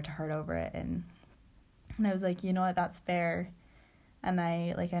had a heart-to-heart over it. And I was like, you know what? That's fair. And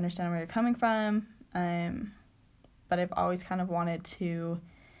I understand where you're coming from. But I've always kind of wanted to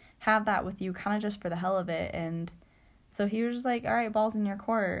have that with you kind of just for the hell of it. And so he was just like, all right, ball's in your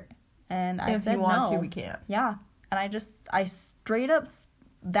court. And I said, no. If you want to, we can. Yeah. And I straight up,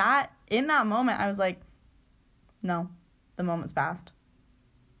 in that moment, I was like, no, the moment's passed.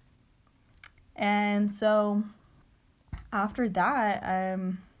 And so after that,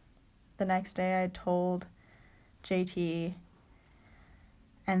 the next day I told JT,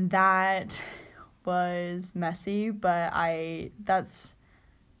 and that was messy, but that's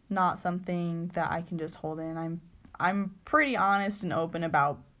not something that I can just hold in. I'm pretty honest and open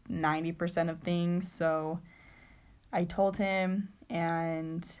about 90% of things, so I told him,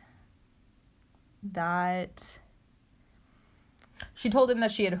 and that... She told him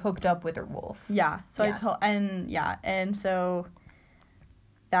that she had hooked up with her wolf. Yeah, so yeah. And so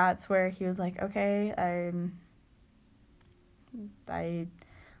that's where he was like, okay, I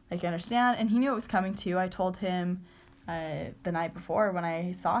understand, and he knew it was coming too. I told him the night before when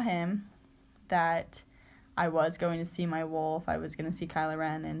I saw him that I was going to see my wolf. I was going to see Kylo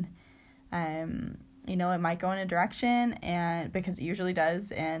Ren, and it might go in a direction, and because it usually does,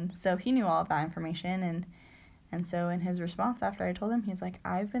 and so he knew all of that information, and so in his response after I told him, he's like,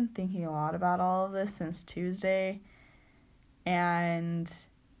 I've been thinking a lot about all of this since Tuesday, and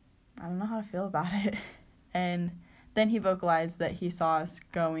I don't know how to feel about it. And then he vocalized that he saw us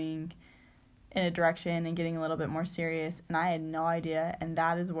going in a direction and getting a little bit more serious, and I had no idea, and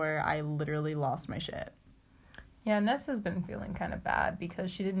that is where I literally lost my shit. Yeah, Nessa's been feeling kind of bad because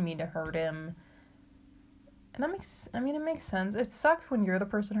she didn't mean to hurt him. And it makes sense. It sucks when you're the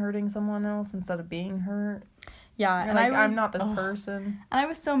person hurting someone else instead of being hurt. Yeah, and I'm not this person. And I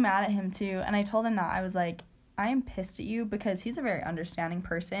was so mad at him too, and I told him that. I was like, I am pissed at you because he's a very understanding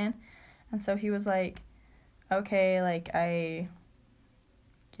person. And so he was like, okay, I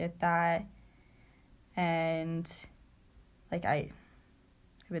get that. And I've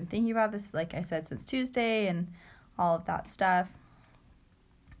been thinking about this, like I said, since Tuesday and all of that stuff.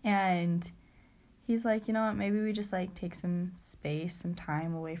 And he's like, you know what, maybe we just take some space, some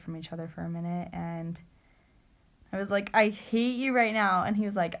time away from each other for a minute. And I was like, I hate you right now. And he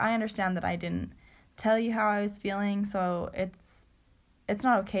was like, I understand that I didn't tell you how I was feeling, so it's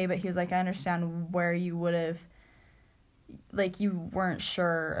not okay. But he was like, I understand where you would have, you weren't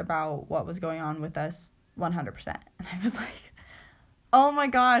sure about what was going on with us 100%. And I was like, oh my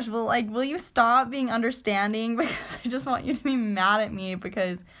gosh, well, will you stop being understanding? Because I just want you to be mad at me,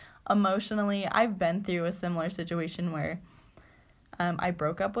 because emotionally, I've been through a similar situation where I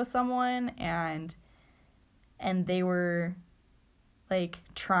broke up with someone, and they were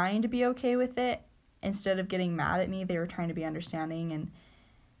trying to be okay with it. Instead of getting mad at me, they were trying to be understanding, and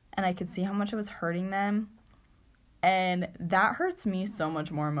I could see how much it was hurting them. And that hurts me so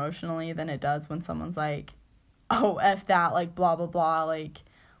much more emotionally than it does when someone's like, oh, F that, blah, blah, blah,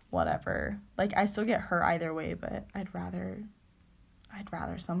 whatever. I still get hurt either way, but I'd rather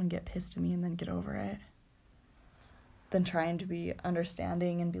someone get pissed at me and then get over it than trying to be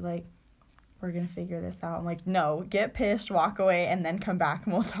understanding and be like, we're going to figure this out. I'm like, no, get pissed, walk away, and then come back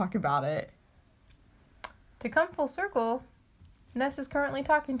and we'll talk about it. To come full circle, Ness is currently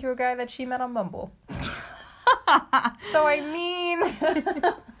talking to a guy that she met on Bumble. So,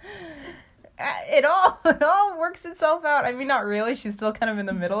 it all works itself out. I mean, not really. She's still kind of in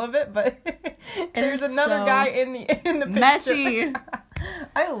the middle of it, but there's another guy in the picture. Messy.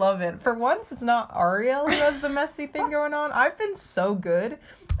 I love it. For once, it's not Ariel who has the messy thing going on. I've been so good.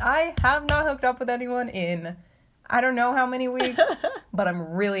 I have not hooked up with anyone in I don't know how many weeks, but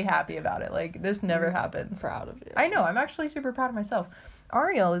I'm really happy about it. Like, this never happens. Proud of you. I know. I'm actually super proud of myself.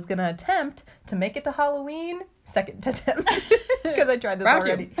 Ariel is going to attempt to make it to Halloween. Second attempt. Because I tried this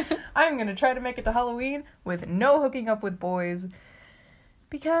already. I'm going to try to make it to Halloween with no hooking up with boys.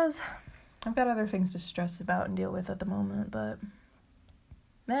 Because I've got other things to stress about and deal with at the moment. But,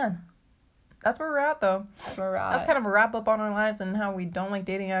 man, that's where we're at, though. That's where we're at. That's kind of a wrap up on our lives and how we don't like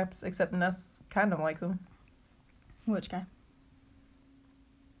dating apps, except Ness kind of likes them. Which guy?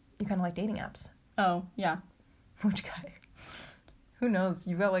 You kind of like dating apps. Oh, yeah. Which guy? Who knows?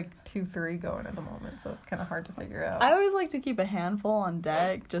 You've got like 2-3 going at the moment, so it's kind of hard to figure out. I always like to keep a handful on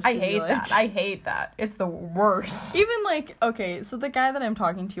deck. I hate that. It's the worst. Even like, okay, so the guy that I'm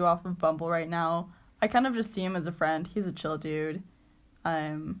talking to off of Bumble right now, I kind of just see him as a friend. He's a chill dude.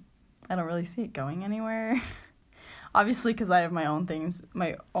 I don't really see it going anywhere. Obviously, because I have my own things,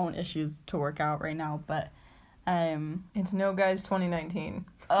 my own issues to work out right now, but it's No Guys 2019.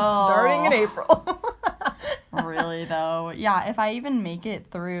 Oh. Starting in April. Really, though. Yeah, if I even make it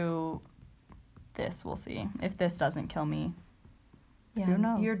through this, we'll see. If this doesn't kill me. Yeah, who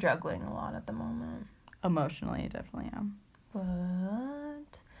knows? You're juggling a lot at the moment. Emotionally, I definitely am.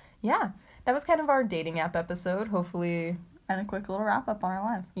 But, yeah. That was kind of our dating app episode. Hopefully... And a quick little wrap-up on our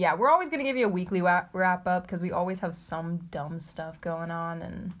lives. Yeah, we're always going to give you a weekly wrap-up because we always have some dumb stuff going on.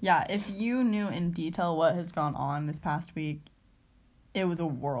 And yeah, if you knew in detail what has gone on this past week, it was a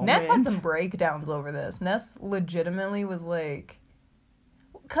whirlwind. Ness had some breakdowns over this. Ness legitimately was like...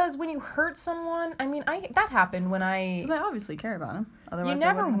 Because when you hurt someone... I mean, that happened when I... Because I obviously care about him. Otherwise, you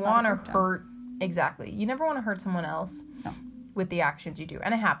never want to hurt... Exactly. You never want to hurt someone else with the actions you do.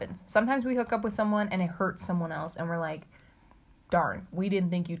 And it happens. Sometimes we hook up with someone and it hurts someone else. And we're like... Darn, we didn't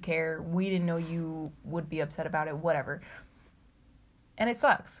think you'd care. We didn't know you would be upset about it. Whatever. And it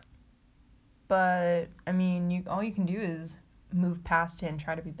sucks. But, I mean, all you can do is move past it and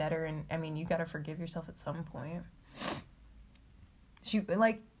try to be better. And, I mean, you got to forgive yourself at some point.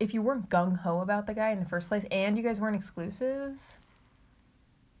 If you weren't gung-ho about the guy in the first place and you guys weren't exclusive,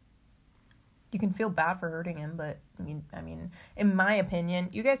 you can feel bad for hurting him. But, I mean, in my opinion,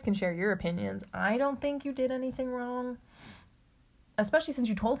 you guys can share your opinions. I don't think you did anything wrong. Especially since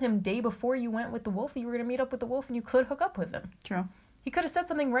you told him day before you went with the wolf that you were going to meet up with the wolf and you could hook up with him. True. He could have said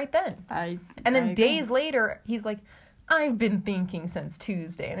something right then. And then days later, he's like, I've been thinking since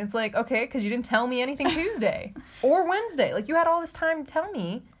Tuesday. And it's like, okay, because you didn't tell me anything Tuesday. Or Wednesday. Like, you had all this time to tell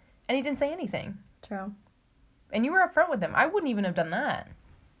me, and he didn't say anything. True. And you were upfront with him. I wouldn't even have done that.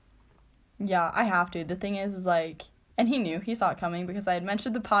 Yeah, I have to. The thing is like... And he knew. He saw it coming because I had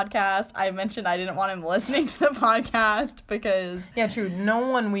mentioned the podcast. I mentioned I didn't want him listening to the podcast because... Yeah, true. No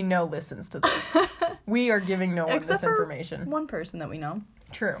one we know listens to this. We are giving no one Except this information. For one person that we know.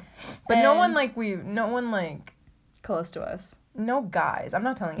 True. But no one close to us. No guys. I'm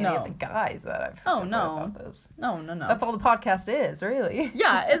not telling any of the guys that I've heard about this. No. That's all the podcast is, really.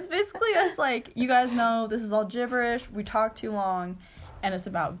 Yeah, it's basically us like, you guys know this is all gibberish. We talk too long. And it's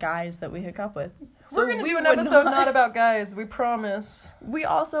about guys that we hook up with. So we're going to do an episode not about guys. We promise. We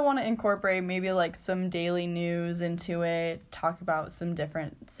also want to incorporate maybe like some daily news into it. Talk about some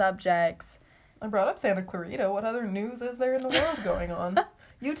different subjects. I brought up Santa Clarita. What other news is there in the world going on?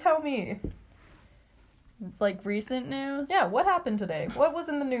 You tell me. Like recent news? Yeah, what happened today? What was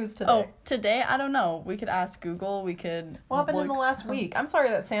in the news today? Oh, today? I don't know. We could ask Google. We could... What happened in the last week? I'm sorry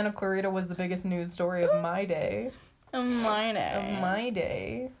that Santa Clarita was the biggest news story of my day. My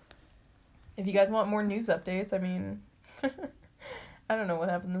day. If you guys want more news updates, I mean, I don't know what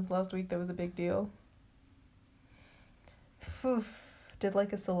happened this last week that was a big deal. Did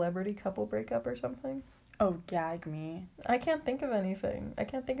like a celebrity couple break up or something? Oh, gag me. I can't think of anything. I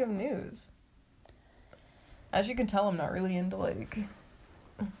can't think of news. As you can tell, I'm not really into like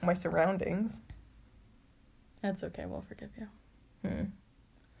my surroundings. That's okay. We'll forgive you.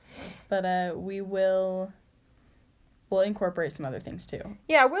 But we'll incorporate some other things too.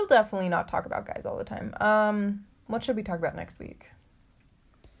 Yeah, we'll definitely not talk about guys all the time. What should we talk about next week?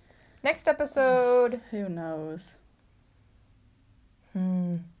 Next episode. Who knows?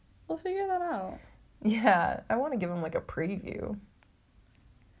 We'll figure that out. Yeah, I want to give him like a preview.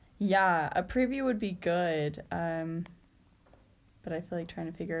 Yeah, a preview would be good. But I feel like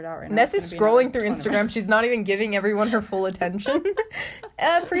trying to figure it out right now. Ness is scrolling through Instagram. She's not even giving everyone her full attention.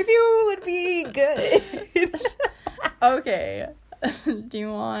 A preview would be good. Okay. Do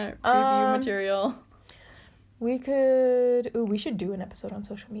you want preview material? We should do an episode on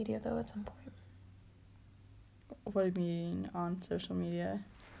social media, though, at some point. What do you mean on social media?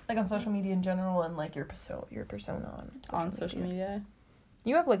 Like on social media in general and like your persona on social media.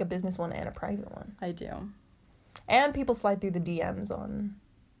 You have like a business one and a private one. I do. And people slide through the DMs on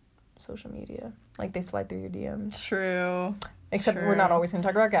social media. Like they slide through your DMs. True. Except True. we're not always going to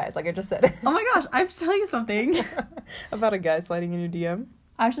talk about guys, like I just said. Oh my gosh, I have to tell you something. About a guy sliding in your DM.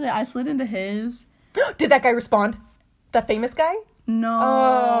 Actually, I slid into his. Did that guy respond? That famous guy? No.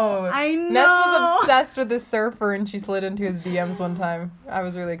 Oh, I know. Ness was obsessed with this surfer and she slid into his DMs one time. I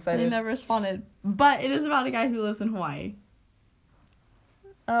was really He excited. never responded. But it is about a guy who lives in Hawaii.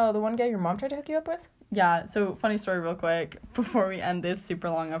 Oh, the one guy your mom tried to hook you up with? Yeah, so funny story real quick before we end this super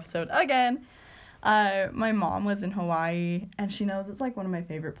long episode again. My mom was in Hawaii and she knows it's like one of my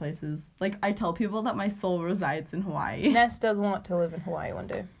favorite places. Like I tell people that my soul resides in Hawaii. Ness does want to live in Hawaii one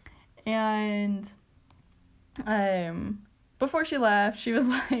day. And before she left, she was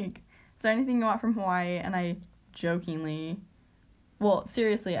like, "Is there anything you want from Hawaii?" And I jokingly, well,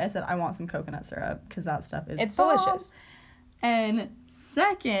 seriously, I said I want some coconut syrup because that stuff is It's bomb. delicious. And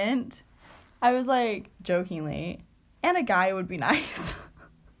second, I was like, jokingly, and a guy would be nice.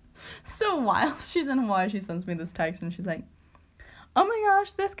 So while she's in Hawaii, she sends me this text and she's like, "Oh my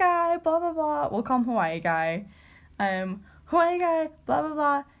gosh, this guy, blah, blah, blah." We'll call him Hawaii guy. Hawaii guy, blah, blah,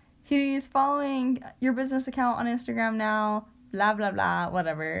 blah. He's following your business account on Instagram now, blah, blah, blah,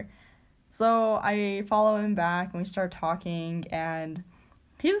 whatever. So I follow him back and we start talking and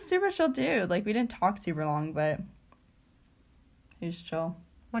he's a super chill dude. Like, we didn't talk super long, but he's chill.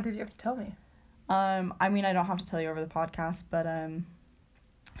 What did you have to tell me? I mean, I don't have to tell you over the podcast, but I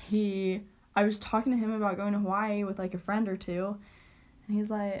was talking to him about going to Hawaii with like a friend or two, and he's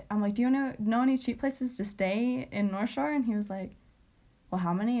like, I'm like, "Do you know any cheap places to stay in North Shore?" And he was like, "Well,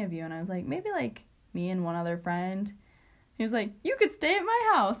 how many of you?" And I was like, "Maybe like me and one other friend." He was like, "You could stay at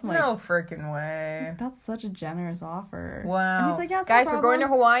my house." I'm like, No freaking way. "That's such a generous offer." Wow. And he's like, "Yeah, guys, we're going to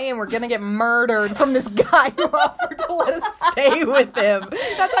Hawaii and we're going to get murdered from this guy who offered to let us stay with him.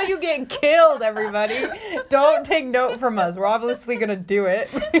 That's how you get killed, everybody. Don't take note from us. We're obviously going to do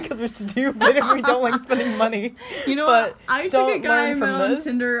it because we're stupid and we don't like spending money. You know but what? I took don't a guy I learn met from on this.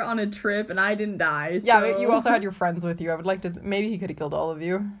 Tinder on a trip and I didn't die. So. Yeah, but you also had your friends with you. I would like to... Maybe he could have killed all of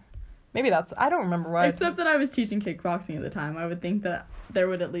you. Maybe that's... I don't remember why. Except that I was teaching kickboxing at the time. I would think that there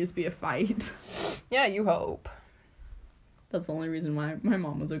would at least be a fight. Yeah, you hope. That's the only reason why my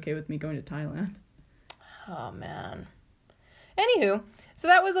mom was okay with me going to Thailand. Oh, man. Anywho, so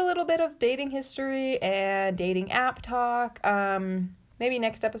that was a little bit of dating history and dating app talk. Maybe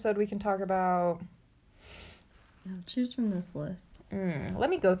next episode we can talk about... Choose from this list. Let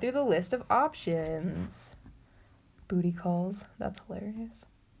me go through the list of options. Booty calls. That's hilarious.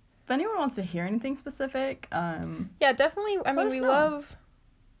 If anyone wants to hear anything specific, Yeah, definitely. I mean, us we know.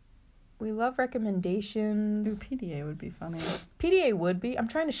 love recommendations. Ooh, PDA would be funny. PDA would be. I'm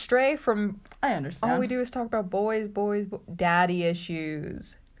trying to stray from... I understand. All we do is talk about boys, daddy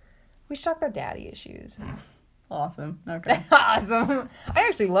issues. We should talk about daddy issues. Awesome. Okay. Awesome. I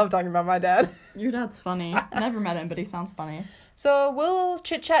actually love talking about my dad. Your dad's funny. Never met him, but he sounds funny. So we'll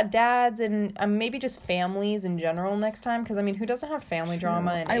chit-chat dads and maybe just families in general next time. Because, I mean, who doesn't have family True.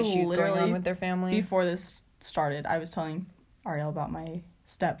 drama and I issues going on literally- with their family? Before this started, I was telling Ariel about my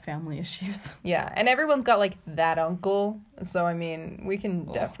step family issues. Yeah, and everyone's got, like, that uncle. So, I mean, we can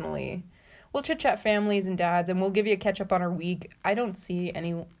definitely... We'll chit-chat families and dads, and we'll give you a catch-up on our week. I don't see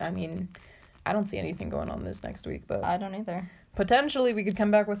anything going on this next week, but... I don't either. Potentially, we could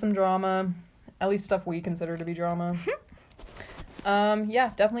come back with some drama. At least stuff we consider to be drama.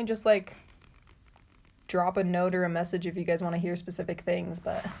 Yeah, definitely just, like, drop a note or a message if you guys want to hear specific things.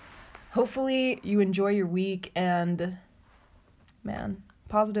 But hopefully you enjoy your week and, man,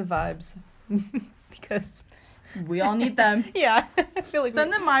 positive vibes. Because... We all need them. Yeah, I feel like...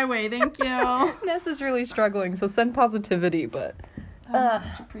 Send them my way, thank you. Ness is really struggling, so send positivity, but...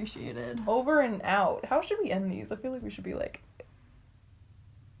 Much appreciated. Over and out. How should we end these? I feel like we should be like...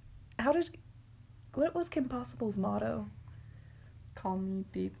 What was Kim Possible's motto? Call me,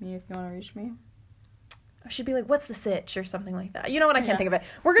 beep me if you want to reach me. I should be like, what's the sitch? Or something like that. You know what? I can't think of it.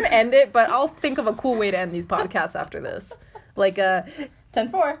 We're going to end it, but I'll think of a cool way to end these podcasts after this. Like,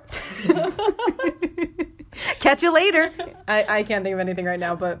 10-4. Catch you later. I can't think of anything right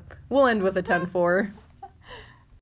now, but we'll end with a 10-4.